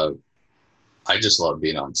of I just love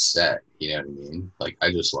being on set, you know what I mean? Like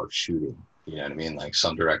I just love shooting, you know what I mean? Like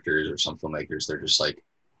some directors or some filmmakers, they're just like,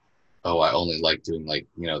 oh, I only like doing like,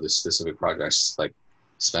 you know, this specific projects, like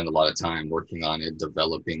spend a lot of time working on it,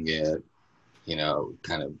 developing it, you know,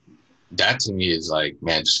 kind of that to me is like,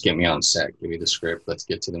 man, just get me on set, give me the script, let's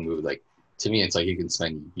get to the movie. Like to me, it's like you can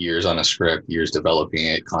spend years on a script, years developing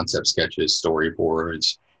it, concept sketches,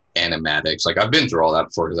 storyboards, animatics. Like I've been through all that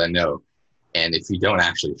before because I know. And if you don't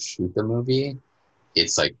actually shoot the movie,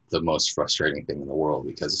 it's like the most frustrating thing in the world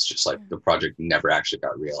because it's just like the project never actually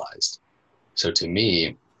got realized. So to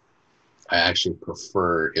me, I actually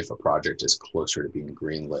prefer if a project is closer to being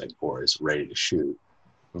greenlit or is ready to shoot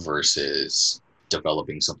versus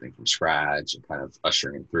developing something from scratch and kind of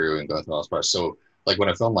ushering through and going through all this process. So like when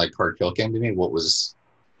a film like Hard Kill came to me, it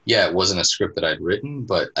wasn't a script that I'd written,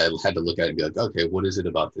 but I had to look at it and be like, okay, what is it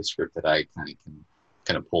about this script that I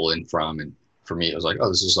kind of pull in from? And for me, it was like, oh,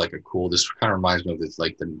 this is like this kind of reminds me of this,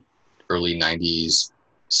 like the early 90s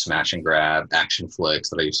smash and grab action flicks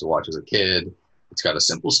that I used to watch as a kid. It's got a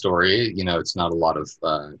simple story, you know, it's not a lot of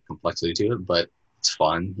complexity to it, but it's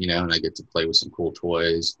fun, you know, and I get to play with some cool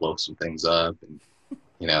toys, blow some things up, and,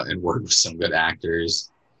 you know, and work with some good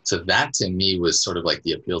actors. So that to me was sort of like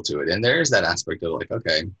the appeal to it. And there is that aspect of like,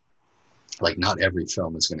 okay, like not every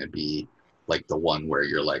film is going to be like the one where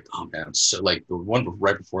you're like, oh man, so like the one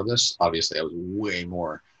right before this, obviously I was way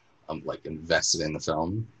more like invested in the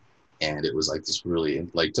film. And it was like this really,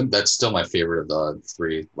 like, that's still my favorite of the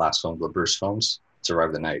 3 last films, the Bruce films.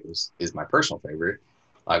 Survive the Night is my personal favorite.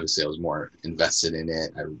 Obviously I was more invested in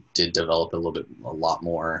it. I did develop a lot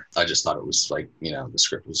more. I just thought it was like, you know, the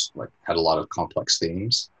script was like, had a lot of complex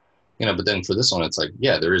themes, you know, but then for this one, it's like,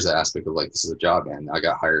 yeah, there is that aspect of like, this is a job, man. I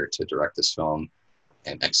got hired to direct this film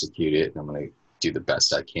and execute it. And I'm going to do the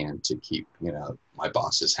best I can to keep, you know, my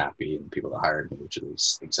bosses happy and people that hired me, which are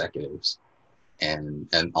these executives. And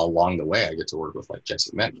along the way, I get to work with like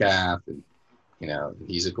Jesse Metcalf, and, you know,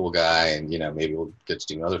 he's a cool guy, and, you know, maybe we'll get to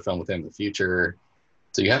do another film with him in the future.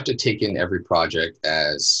 So you have to take in every project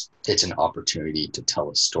as it's an opportunity to tell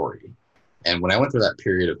a story. And when I went through that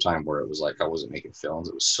period of time where it was like I wasn't making films,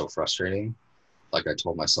 it was so frustrating. Like I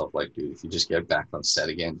told myself, like, dude, if you just get back on set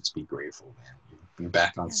again, just be grateful, man. You're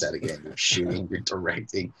back on set again. You're shooting, you're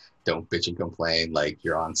directing. Don't bitch and complain. Like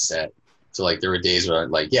you're on set. So like there were days where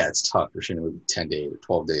I'm like, yeah, it's tough. We're shooting maybe 10 days or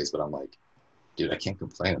 12 days, but I'm like, dude, I can't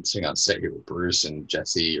complain. I'm sitting on set here with Bruce and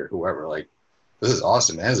Jesse or whoever. Like, this is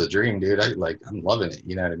awesome, man. It's a dream, dude. I'm loving it.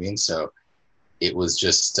 You know what I mean? So it was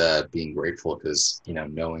just being grateful because, you know,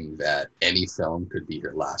 knowing that any film could be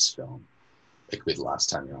your last film. It could be the last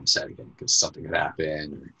time you're on set again because something could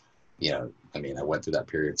happen. Or, you know, I mean, I went through that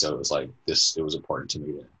period. So it was like it was important to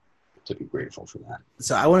me to be grateful for that.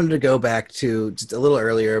 So I wanted to go back to just a little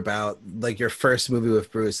earlier about like your first movie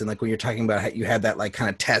with Bruce, and like when you're talking about how you had that like kind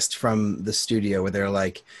of test from the studio where they're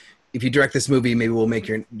like, if you direct this movie, maybe we'll make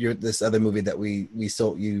your this other movie that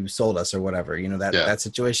you sold us or whatever, you know, that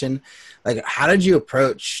situation. Like, how did you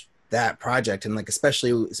approach that project? And like,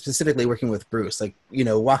 specifically working with Bruce, like, you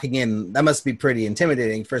know, walking in, that must be pretty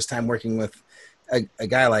intimidating. First time working with a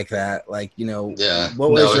guy like that, like, you know, what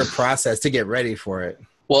was your process to get ready for it?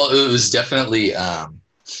 Well, it was definitely,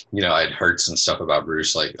 you know, I'd heard some stuff about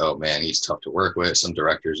Bruce, like, oh man, he's tough to work with. Some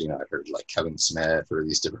directors, you know, I'd heard like Kevin Smith or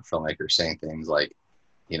these different filmmakers saying things like,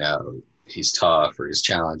 you know, he's tough or he's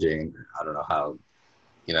challenging. I don't know how,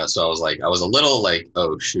 you know, so I was a little like,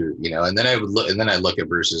 oh shoot, you know, and then I look at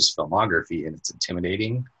Bruce's filmography and it's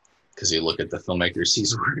intimidating because you look at the filmmakers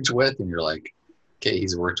he's worked with and you're like, okay,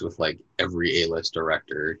 he's worked with like every A-list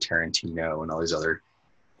director, Tarantino and all these other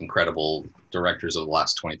incredible directors of the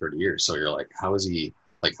last 20, 30 years. So you're like, how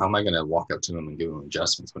am I going to walk up to him and give him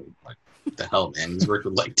adjustments when he, like, what the hell, man? He's worked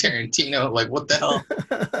with like Tarantino. Like, what the hell?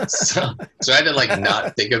 so I had to like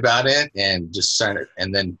not think about it and just sign it.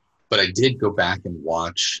 And then, but I did go back and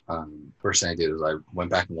watch, first thing I did was I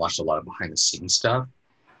went back and watched a lot of behind the scenes stuff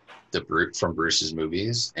from Bruce's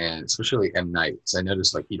movies, and especially M. Night. So I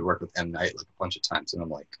noticed like he'd worked with M. Night like a bunch of times. And I'm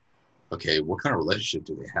like, okay, what kind of relationship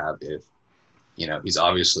do they have if, you know, he's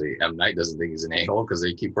obviously, M. Night doesn't think he's an a-hole because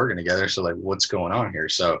they keep working together. So like, what's going on here?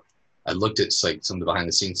 So I looked at like some of the behind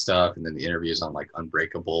the scenes stuff and then the interviews on like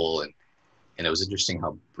Unbreakable and And it was interesting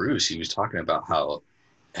how Bruce, he was talking about how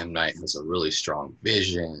M. Night has a really strong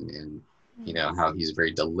vision, and you know how he's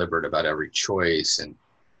very deliberate about every choice, and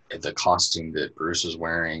the costume that Bruce was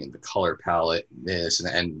wearing and the color palette,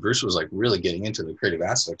 and Bruce was like really getting into the creative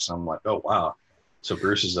aspects. So I'm like, oh wow, so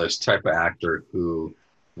Bruce is this type of actor who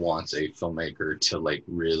wants a filmmaker to like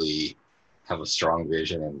really have a strong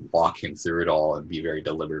vision and walk him through it all and be very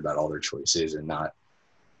deliberate about all their choices, and not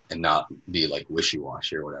be like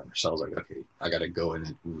wishy-washy or whatever. So I was like, okay, I got to go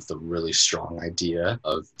in with a really strong idea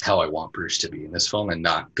of how I want Bruce to be in this film, and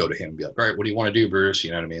not go to him and be like, all right, what do you want to do, Bruce?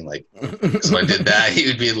 You know what I mean? Like, so I did that, he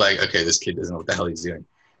would be like, okay, this kid doesn't know what the hell he's doing.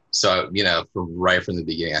 So, you know, right from the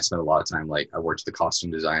beginning, I spent a lot of time, like I worked with the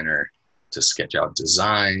costume designer to sketch out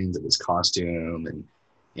designs of his costume, and,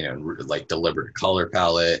 you know, like deliberate color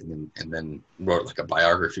palette, and then wrote like a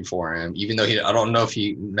biography for him, even though I don't know if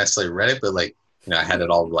he necessarily read it, but like, you know, I had it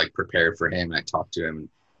all like prepared for him, and I talked to him,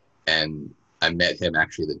 and I met him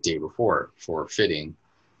actually the day before for fitting.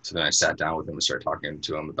 So then I sat down with him and started talking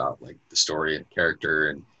to him about like the story and character,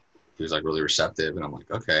 and he was like really receptive, and I'm like,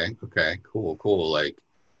 okay, cool. Like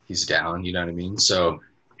he's down, you know what I mean? So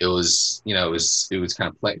it was, you know, it was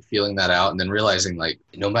kind of feeling that out, and then realizing like,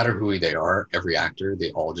 no matter who they are, every actor, they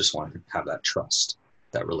all just want to have that trust,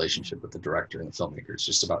 that relationship with the director and the filmmaker. It's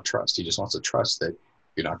just about trust. He just wants to trust that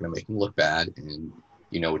you're not going to make him look bad, and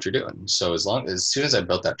you know what you're doing. So as soon as I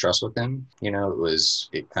built that trust with him, you know,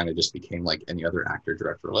 it kind of just became like any other actor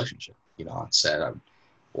director relationship. You know, on set, I would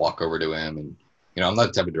walk over to him, and you know, I'm not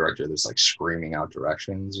the type of director that's like screaming out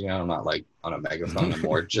directions. You know, I'm not like on a megaphone. I'm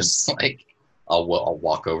more just like I'll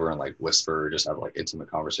walk over and like whisper, or just have like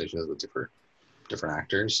intimate conversations with different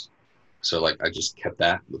actors. So like I just kept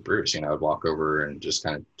that with Bruce. You know, I'd walk over and just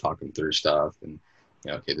kind of talk him through stuff, and you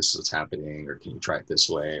know, okay, this is what's happening, or can you try it this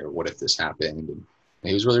way, or what if this happened? And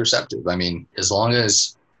he was really receptive. I mean, as long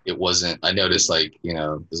as it wasn't, I noticed like, you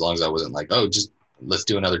know, as long as I wasn't like, oh, just let's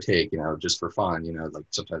do another take, you know, just for fun, you know, like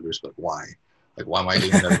sometimes Bruce would be like, why? Like, why am I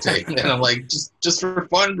doing another take? And I'm like, just for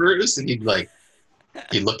fun, Bruce. And he'd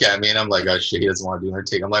look at me, and I'm like, oh shit, he doesn't want to do another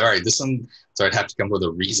take. I'm like, all right, this one. So I'd have to come up with a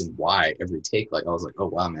reason why every take. Like, I was like, oh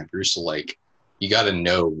wow, man, Bruce, so like, you got to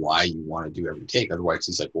know why you want to do every take. Otherwise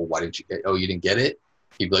he's like, well, why didn't you get, oh, you didn't get it?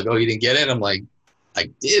 He'd be like, oh, you didn't get it? I'm like, I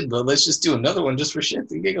did, but let's just do another one just for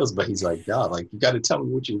shits and giggles. But he's like, no, like, you got to tell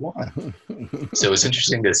me what you want. So it's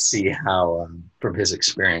interesting to see how, from his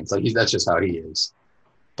experience, like that's just how he is.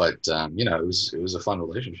 But, you know, it was a fun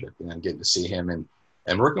relationship, and getting to see him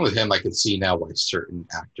and working with him, I could see now why certain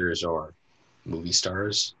actors are movie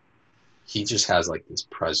stars. He just has like this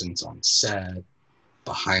presence on set,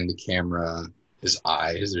 behind the camera, his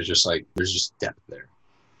eyes, there's just depth there.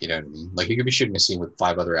 You know what I mean? Like, he could be shooting a scene with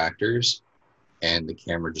 5 other actors, and the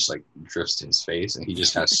camera just like drifts to his face, and he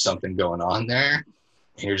just has something going on there.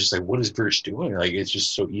 And you're just like, what is Bruce doing? Like, it's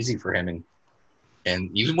just so easy for him.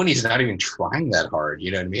 And even when he's not even trying that hard, you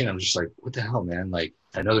know what I mean? I'm just like, what the hell, man? Like,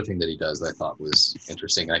 another thing that he does that I thought was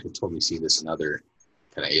interesting, and I could totally see this in other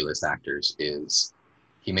kind of A-list actors, is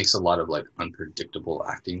he makes a lot of like unpredictable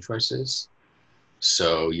acting choices.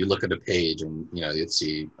 So you look at a page, and you know, you'd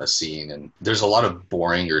see a scene, and there's a lot of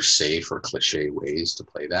boring or safe or cliche ways to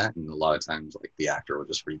play that, and a lot of times like the actor will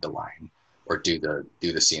just read the line or do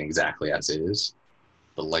the scene exactly as it is.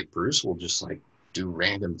 But like Bruce will just like do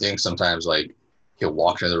random things. Sometimes like he'll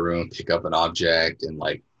walk into the room, pick up an object, and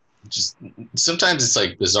like just sometimes it's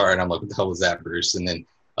like bizarre, and I'm like, what the hell was that, Bruce? And then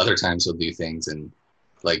other times he'll do things, and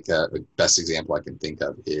like the best example I can think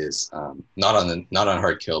of is not on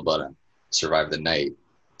Hard Kill, but Survive the Night.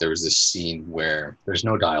 There was this scene where there's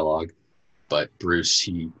no dialogue, but Bruce,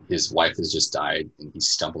 his wife has just died, and he's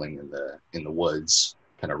stumbling in the woods,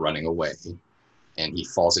 kind of running away, and he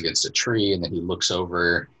falls against a tree, and then he looks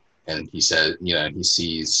over, and he said, you know, he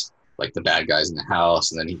sees like the bad guys in the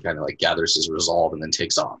house, and then he kind of like gathers his resolve and then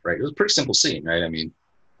takes off. Right? It was a pretty simple scene, right? I mean,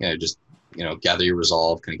 you know, just, you know, gather your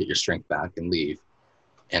resolve, kind of get your strength back, and leave.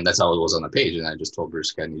 And that's how it was on the page. And I just told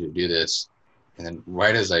Bruce, I need you to do this. And then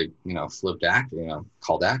right as I, you know,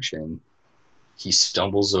 called action, he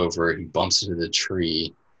stumbles over, he bumps into the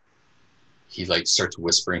tree. He like starts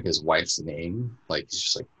whispering his wife's name. Like, he's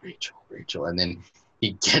just like, Rachel. And then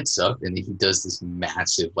he gets up, and he does this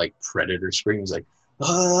massive like predator scream. He's like,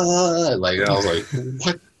 ah, like, and I was like,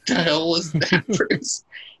 what the hell was that, Bruce?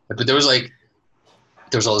 But there was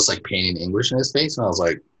all this like pain and anguish in his face. And I was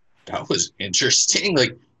like, that was interesting.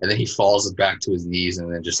 Like, and then he falls back to his knees,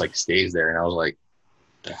 and then just like stays there. And I was like,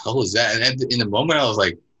 the hell is that? And in the moment I was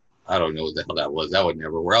like, I don't know what the hell that was. That would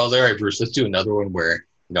never work. I was like, all right, Bruce, let's do another one where,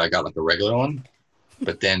 you know, I got like a regular one.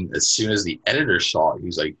 But then as soon as the editor saw it, he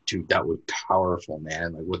was like, dude, that was powerful,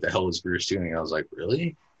 man. Like, what the hell is Bruce doing? And I was like,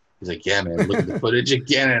 really? He's like, yeah, man, look at the footage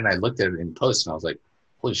again. And I looked at it in post and I was like,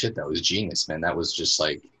 holy shit, that was genius, man. That was just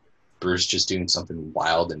like Bruce just doing something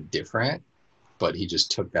wild and different. But he just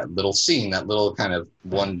took that little scene, that little kind of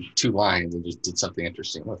 1-2 lines, and just did something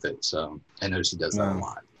interesting with it. So I noticed he does that a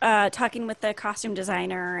lot. Talking with the costume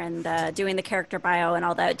designer and doing the character bio and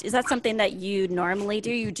all that, is that something that you normally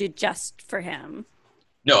do? You do just for him?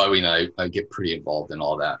 No, I mean, I get pretty involved in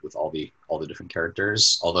all that with all the different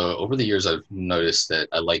characters. Although over the years, I've noticed that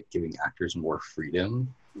I like giving actors more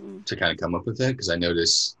freedom to kind of come up with it, because I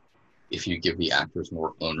notice if you give the actors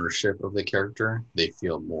more ownership of the character, they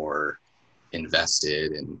feel more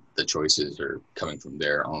invested and the choices are coming from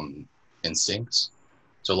their own instincts.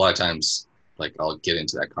 So a lot of times, like, I'll get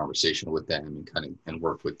into that conversation with them and kind of and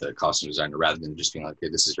work with the costume designer rather than just being like, hey,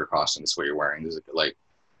 this is your costume, this is what you're wearing. This is like,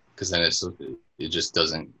 because then it just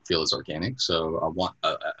doesn't feel as organic. So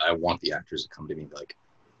I want the actors to come to me like,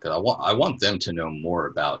 because I want them to know more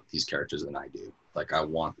about these characters than I do. Like, I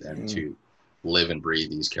want them to live and breathe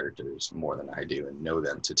these characters more than I do, and know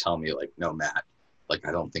them to tell me like, no, Matt, like,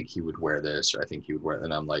 I don't think he would wear this, or I think he would wear it.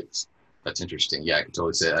 And I'm like, that's interesting. Yeah, I can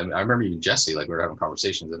totally say it. I remember even Jesse, like, we were having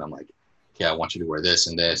conversations and I'm like, yeah, I want you to wear this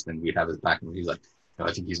and this. And we'd have his back and he's like, no,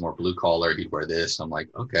 I think he's more blue collar. He'd wear this. I'm like,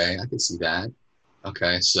 okay, I can see that.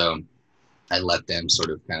 Okay. So I let them sort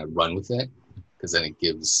of kind of run with it, because then it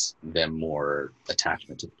gives them more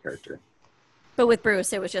attachment to the character. But with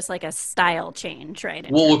Bruce, it was just like a style change, right?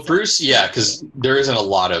 Well, with Bruce, yeah, because there isn't a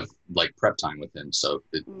lot of like prep time with him. So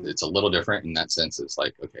it's a little different in that sense. It's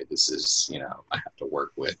like, okay, this is, you know, I have to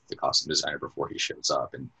work with the costume designer before he shows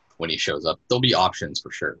up. And when he shows up, there'll be options for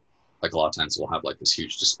sure. Like, a lot of times we'll have like this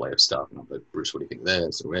huge display of stuff. And I'm like, Bruce, what do you think of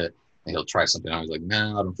this or it? And he'll try something. I was like,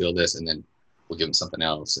 no, I don't feel this. And then we'll give him something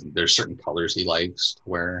else. And there's certain colors he likes to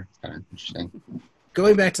wear. It's kind of interesting.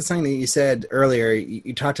 Going back to something that you said earlier,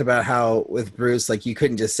 you talked about how with Bruce, like, you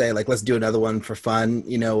couldn't just say, like, let's do another one for fun,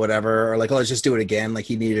 you know, whatever, or like, oh, let's just do it again. Like,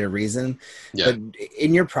 he needed a reason. Yeah. But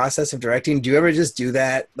in your process of directing, do you ever just do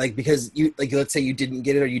that? Like, because you, like, let's say you didn't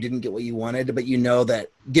get it or you didn't get what you wanted, but you know that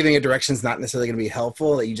giving a direction is not necessarily going to be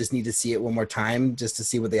helpful, that you just need to see it one more time just to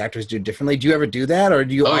see what the actors do differently. Do you ever do that, or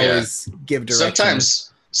do you always give direction?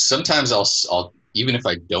 Sometimes I'll, even if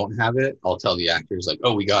I don't have it, I'll tell the actors like,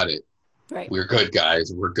 oh, we got it. Right. We're good,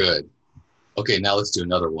 guys. We're good. Okay, now let's do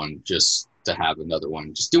another one, just to have another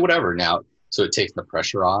one. Just do whatever now. So it takes the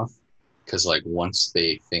pressure off, because like once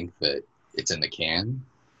they think that it's in the can,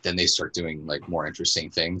 then they start doing like more interesting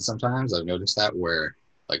things. Sometimes I've noticed that, where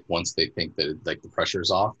like once they think that like the pressure's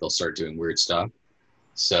off, they'll start doing weird stuff.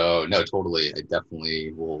 So no, totally. I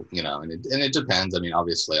definitely will, you know, and it depends. I mean,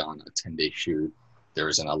 obviously on a 10-day shoot, there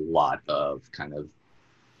isn't a lot of kind of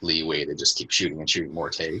leeway to just keep shooting and shooting more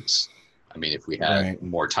takes. I mean, if we had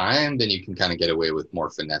more time, then you can kind of get away with more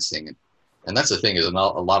finessing. And that's the thing, is a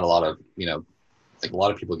lot of, you know, like a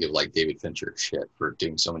lot of people give like David Fincher shit for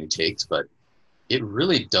doing so many takes, but it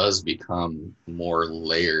really does become more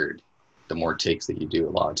layered the more takes that you do a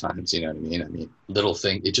lot of times, you know what I mean? I mean, little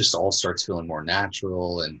thing, it just all starts feeling more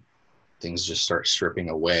natural and things just start stripping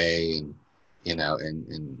away, and, you know,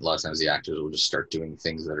 and a lot of times the actors will just start doing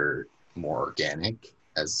things that are more organic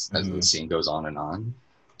as the scene goes on and on.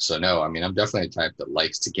 So no, I mean, I'm definitely a type that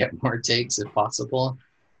likes to get more takes if possible,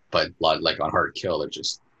 but like on Hard Kill, it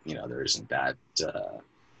just, you know, there isn't that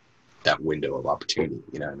window of opportunity.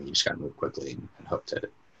 You know what I mean? You just got to move quickly and hope to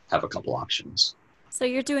have a couple options. So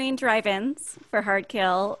you're doing drive-ins for Hard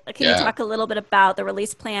Kill. Can you talk a little bit about the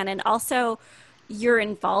release plan and also your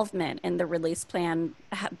involvement in the release plan,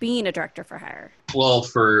 being a director for hire? Well,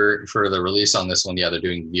 for the release on this one, yeah, they're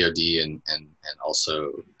doing VOD and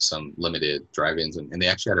also some limited drive-ins, and they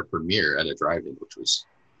actually had a premiere at a drive-in, which was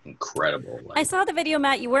incredible. Like, I saw the video,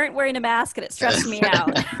 Matt. You weren't wearing a mask, and it stressed me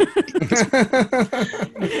out.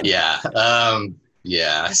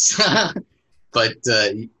 But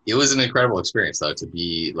it was an incredible experience, though, to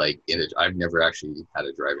be like I've never actually had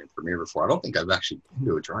a drive-in premiere before. I don't think I've actually been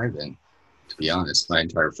to a drive-in, to be honest, my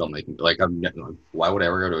entire filmmaking. Like, why would I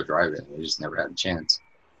ever go to a drive-in? I just never had a chance.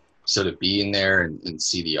 So to be in there and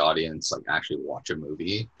see the audience like actually watch a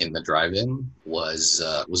movie in the drive-in was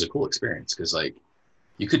a cool experience, because like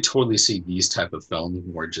you could totally see these type of films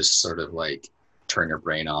where just sort of like turn your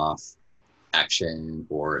brain off. Action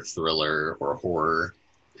or thriller or horror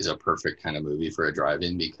is a perfect kind of movie for a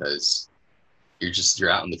drive-in, because you're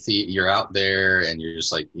out in the you're out there and you're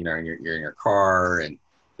just like, you know, you're in your car, and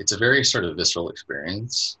it's a very sort of visceral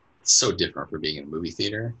experience. It's so different from being in a movie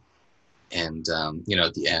theater. And, you know,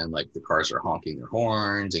 at the end, like the cars are honking their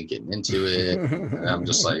horns and getting into it. And I'm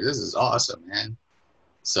just like, this is awesome, man.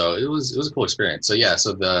 So it was a cool experience. So yeah,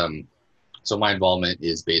 so So my involvement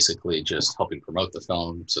is basically just helping promote the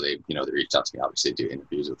film. So they reached out to me. Obviously, do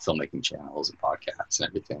interviews with filmmaking channels and podcasts and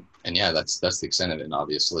everything. And yeah, that's the extent of it. And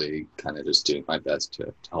obviously, kind of just doing my best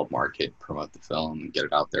to help market, promote the film, and get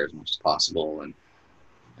it out there as much as possible. And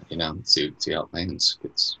see how it lands.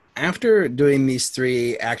 After doing these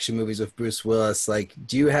 3 action movies with Bruce Willis, like,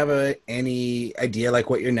 do you have any idea like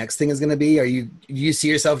what your next thing is going to be? Do you see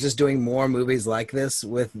yourself just doing more movies like this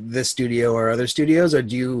with this studio or other studios, or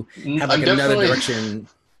do you have like another direction?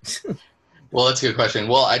 Well, that's a good question.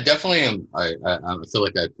 Well, I definitely am. I feel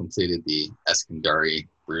like I've completed the Eskandari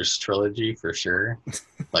Bruce trilogy for sure.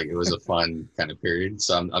 Like, it was a fun kind of period.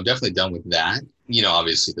 So I'm definitely done with that.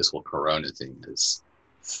 Obviously this whole Corona thing has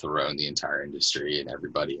thrown the entire industry and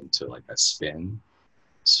everybody into like a spin.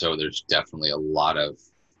 So there's definitely a lot of,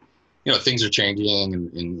 things are changing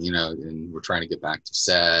and we're trying to get back to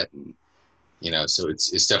set and, so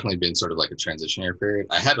it's definitely been sort of like a transitionary period.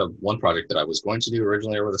 I had one project that I was going to do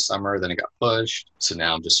originally over the summer, then it got pushed. So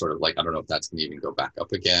now I'm just sort of like, I don't know if that's going to even go back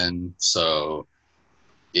up again. So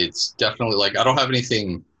it's definitely like, I don't have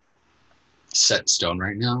anything set in stone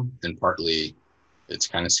right now. And partly it's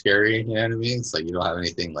kind of scary, you know what I mean? It's like you don't have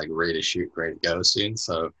anything like ready to shoot, ready to go soon.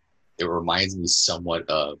 So it reminds me somewhat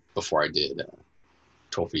of before I did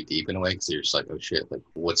 12 Feet Deep in a way, because you're just like, oh shit, like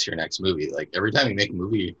what's your next movie? Like every time you make a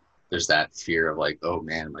movie, there's that fear of like, oh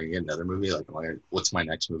man, am I gonna get another movie? Like, what's my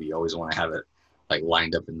next movie? You always want to have it like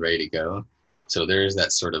lined up and ready to go. So there's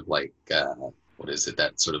that sort of like,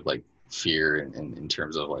 that sort of like fear in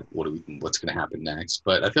terms of like, what's going to happen next?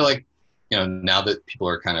 But I feel like, now that people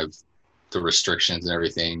are kind of the restrictions and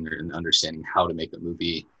everything and understanding how to make a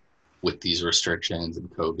movie with these restrictions and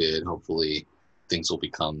COVID, hopefully things will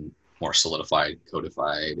become more solidified,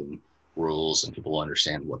 codified, and rules, and people will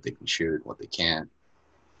understand what they can shoot, what they can't.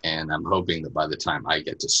 And I'm hoping that by the time I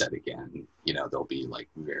get to set again, there'll be like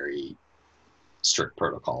very strict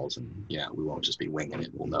protocols and, we won't just be winging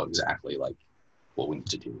it. We'll know exactly like what we need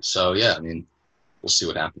to do. So yeah, I mean, we'll see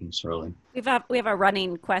what happens, really. We have a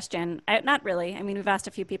running question. Not really. I mean, we've asked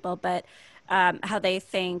a few people, but how they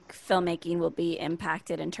think filmmaking will be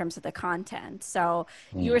impacted in terms of the content. So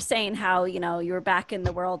you were saying how, you were back in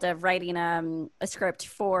the world of writing a script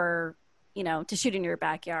for, to shoot in your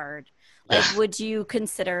backyard. Like, would you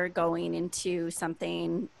consider going into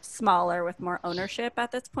something smaller with more ownership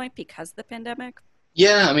at this point because of the pandemic?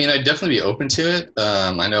 Yeah, I mean, I'd definitely be open to it.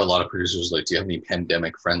 I know a lot of producers like, do you have any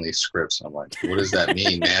pandemic-friendly scripts? And I'm like, what does that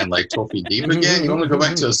mean, man? Like 12 Feet Deep again? You want to go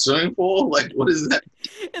back to a swimming pool? Like, what is that?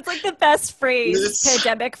 It's like the best phrase,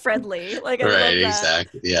 pandemic-friendly. Like, I love that.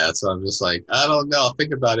 Exactly. Yeah, so I'm just like, I don't know. I'll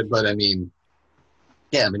think about it. But I mean,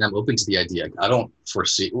 yeah, I mean, I'm open to the idea. I don't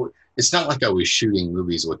foresee. It's not like I was shooting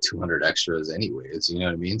movies with 200 extras anyways. You know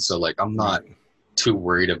what I mean? So like, I'm not too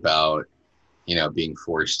worried about, being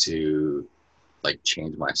forced to like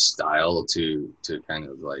change my style to kind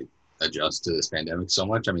of like adjust to this pandemic so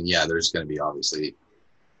much. I mean, yeah, there's going to be obviously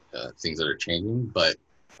things that are changing, but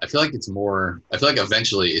I feel like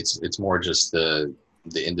eventually it's more just the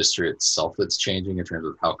industry itself that's changing in terms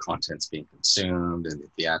of how content's being consumed and the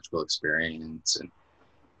theatrical experience and,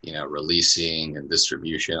 releasing and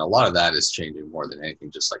distribution. A lot of that is changing more than anything,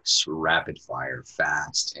 just like rapid fire,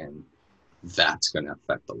 fast. And that's going to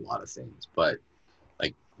affect a lot of things. But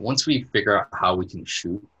like, once we figure out how we can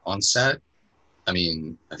shoot on set, I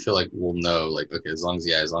mean, I feel like we'll know, like, okay, as long as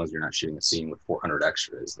you're not shooting a scene with 400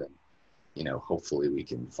 extras, then, hopefully we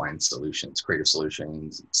can find solutions, creative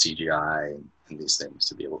solutions, CGI, and these things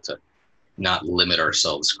to be able to not limit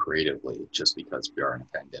ourselves creatively just because we are in a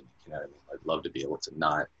pandemic. You know what I mean? I'd love to be able to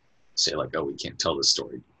not say like, oh, we can't tell this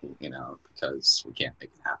story, because we can't make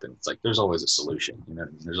it happen. It's like, there's always a solution, you know what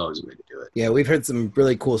I mean? There's always a way to do it. Yeah, we've heard some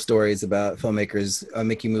really cool stories about filmmakers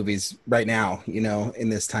making movies right now, in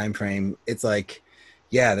this time frame. It's like,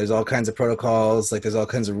 yeah, there's all kinds of protocols, like there's all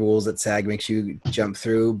kinds of rules that SAG makes you jump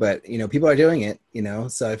through, but, people are doing it,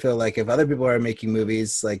 so I feel like if other people are making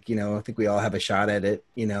movies, like, I think we all have a shot at it,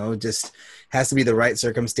 just has to be the right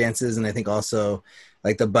circumstances. And I think also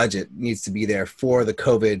like the budget needs to be there for the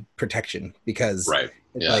COVID protection because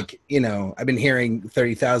like, I've been hearing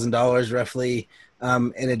 $30,000 roughly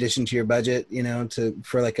in addition to your budget,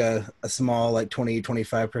 for like a small, like 20,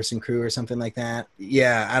 25 person crew or something like that.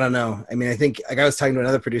 Yeah. I don't know. I mean, I think like I was talking to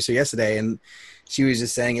another producer yesterday and she was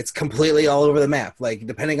just saying it's completely all over the map, like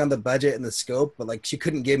depending on the budget and the scope, but like she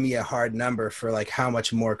couldn't give me a hard number for like how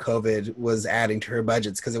much more COVID was adding to her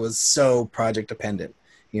budgets because it was so project dependent,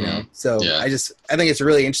 So yeah. I think it's a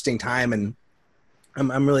really interesting time and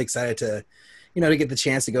I'm really excited to, to get the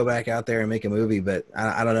chance to go back out there and make a movie, but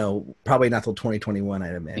I don't know, probably not till 2021,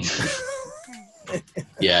 I'd imagine.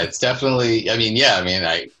 Yeah, it's definitely, I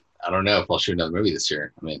I don't know if I'll shoot another movie this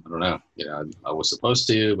year. I mean, I don't know. You know, I was supposed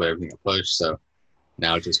to, but everything got pushed. So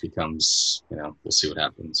now it just becomes, you know, we'll see what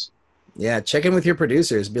happens. Yeah, check in with your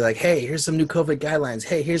producers. Be like, hey, here's some new COVID guidelines.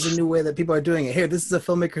 Hey, here's a new way that people are doing it. Here, this is a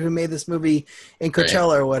filmmaker who made this movie in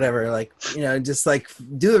Coachella or whatever. Like, you know, just like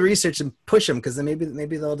do the research and push them, because then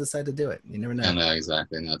maybe they'll decide to do it. You never know. I know,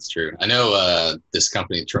 exactly. And that's true. I know this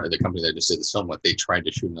company, the company that I just did this film with, they tried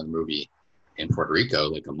to shoot another movie in Puerto Rico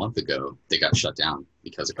like a month ago. They got shut down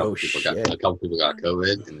because a couple people got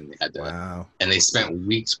COVID, and then they had to, and they spent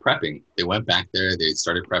weeks prepping. They went back there, they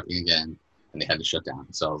started prepping again, and they had to shut down.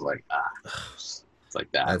 So I was like, it's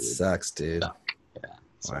like that. That sucks, dude. Yeah.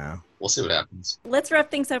 So wow. We'll see what happens. Let's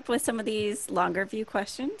wrap things up with some of these longer view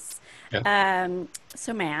questions. Yeah.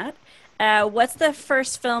 So Matt, what's the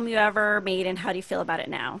first film you ever made, and how do you feel about it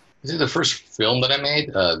now? I think the first film that I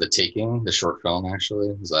made, The Taking, the short film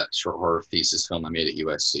actually, was that short horror thesis film I made at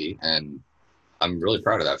USC. And I'm really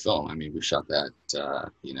proud of that film. I mean, we shot that,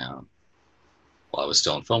 you know, while I was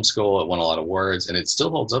still in film school. It won a lot of awards, and it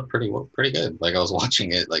still holds up pretty good. Like I was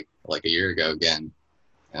watching it like a year ago again,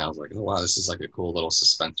 and I was like, oh wow, this is like a cool little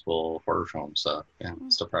suspenseful horror film. So yeah,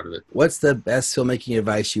 I'm still proud of it. What's the best filmmaking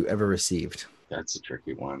advice you ever received? That's a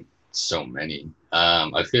tricky one. So many.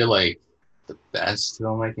 I feel like the best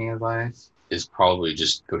filmmaking advice is probably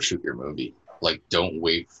just go shoot your movie. Like, don't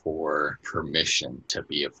wait for permission to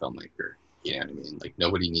be a filmmaker. You know what I mean? Like,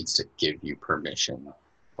 nobody needs to give you permission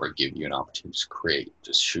or give you an opportunity to create.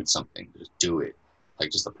 Just shoot something. Just do it.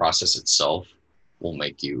 Like, just the process itself will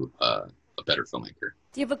make you a better filmmaker.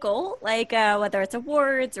 Do you have a goal? Like, whether it's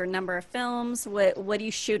awards or number of films, what are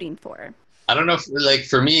you shooting for? I don't know. Like,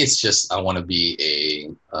 for me, it's just I want to be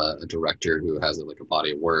a director who has like a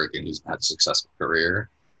body of work and who's had a successful career.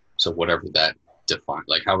 So whatever that define,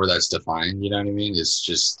 like however that's defined, you know what I mean? It's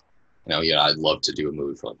just, you know, yeah, I'd love to do a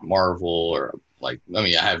movie for like Marvel, or like, I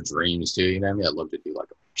mean, I have dreams too, you know what I mean? I'd love to do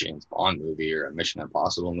like a James Bond movie or a Mission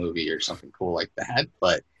Impossible movie or something cool like that.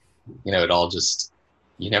 But, you know, it all just,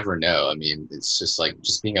 you never know. I mean, it's just like,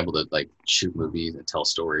 just being able to like shoot movies and tell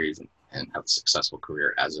stories and have a successful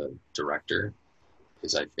career as a director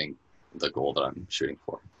is, I think, the goal that I'm shooting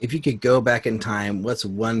for. If you could go back in time, what's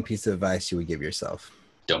one piece of advice you would give yourself?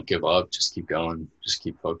 Don't give up. Just keep going. Just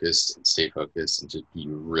keep focused and stay focused and just be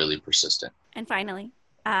really persistent. And finally,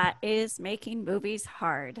 is making movies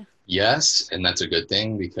hard? Yes, and that's a good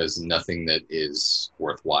thing, because nothing that is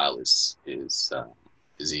worthwhile is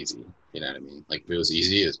easy. You know what I mean? Like, if it was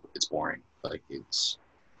easy, it's boring. Like, it's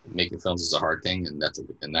making films is a hard thing, and that's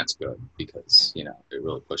good, because, you know, it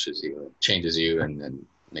really pushes you, changes you, and then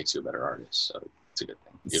makes you a better artist. So it's a good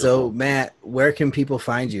thing. Beautiful. So Matt, where can people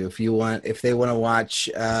find you if they want to watch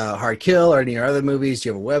Hard Kill or any of your other movies? Do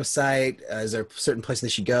you have a website? Is there a certain place they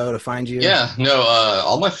should go to find you? Yeah, no,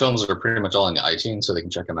 all my films are pretty much all on iTunes, so they can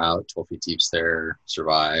check them out. 12 Feet Deep's there,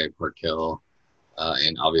 Survive, Hard Kill.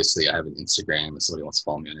 And obviously I have an Instagram. If somebody wants to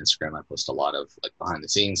follow me on Instagram, I post a lot of like behind the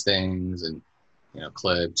scenes things and, you know,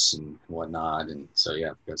 clips and whatnot. And so,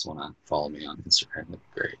 yeah, if you guys want to follow me on Instagram, that'd be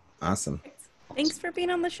great. Awesome. Thanks for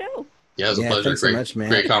being on the show. Yeah, it was a pleasure. Thanks so much, man.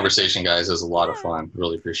 Great conversation, guys. It was a lot of fun.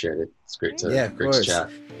 Really appreciate it. It's great to chat.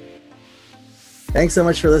 Thanks so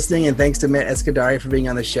much for listening, and thanks to Matt Eskandari for being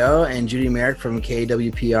on the show, and Judy Merrick from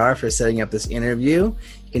KWPR for setting up this interview.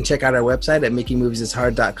 You can check out our website at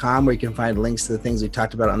makingmoviesishard.com, where you can find links to the things we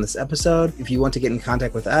talked about on this episode. If you want to get in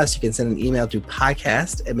contact with us, you can send an email to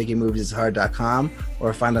podcast@makingmoviesishard.com,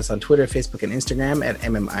 or find us on Twitter, Facebook, and Instagram at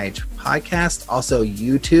MMIH Podcast. Also,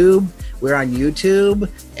 YouTube. We're on YouTube,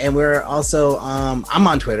 and we're also, I'm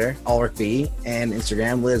on Twitter, AlricB, and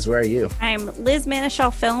Instagram. Liz, where are you? I'm Liz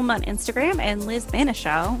Manischal Film on Instagram and Liz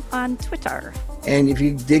Manischal on Twitter. And if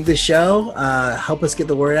you dig the show, help us get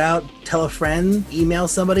the word out. Tell a friend, email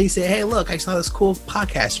somebody, say, hey, look, I saw this cool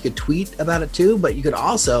podcast. You could tweet about it too, but you could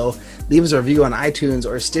also leave us a review on iTunes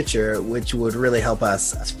or Stitcher, which would really help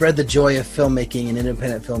us spread the joy of filmmaking and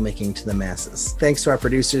independent filmmaking to the masses. Thanks to our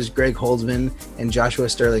producers, Greg Holdsman and Joshua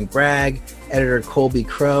Sterling Bragg, editor Colby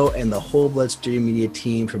Crow, and the whole Bloodstream Media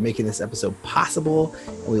team for making this episode possible.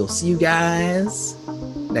 And we will see you guys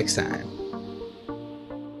next time.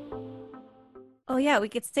 Oh yeah, we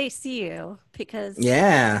could say see you because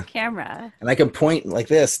camera. And I can point like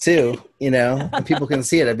this too, you know, and people can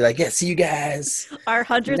see it. I'd be like, yeah, see you guys. Our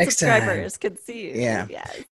 100 next subscribers time. can see you. Yeah. Yes.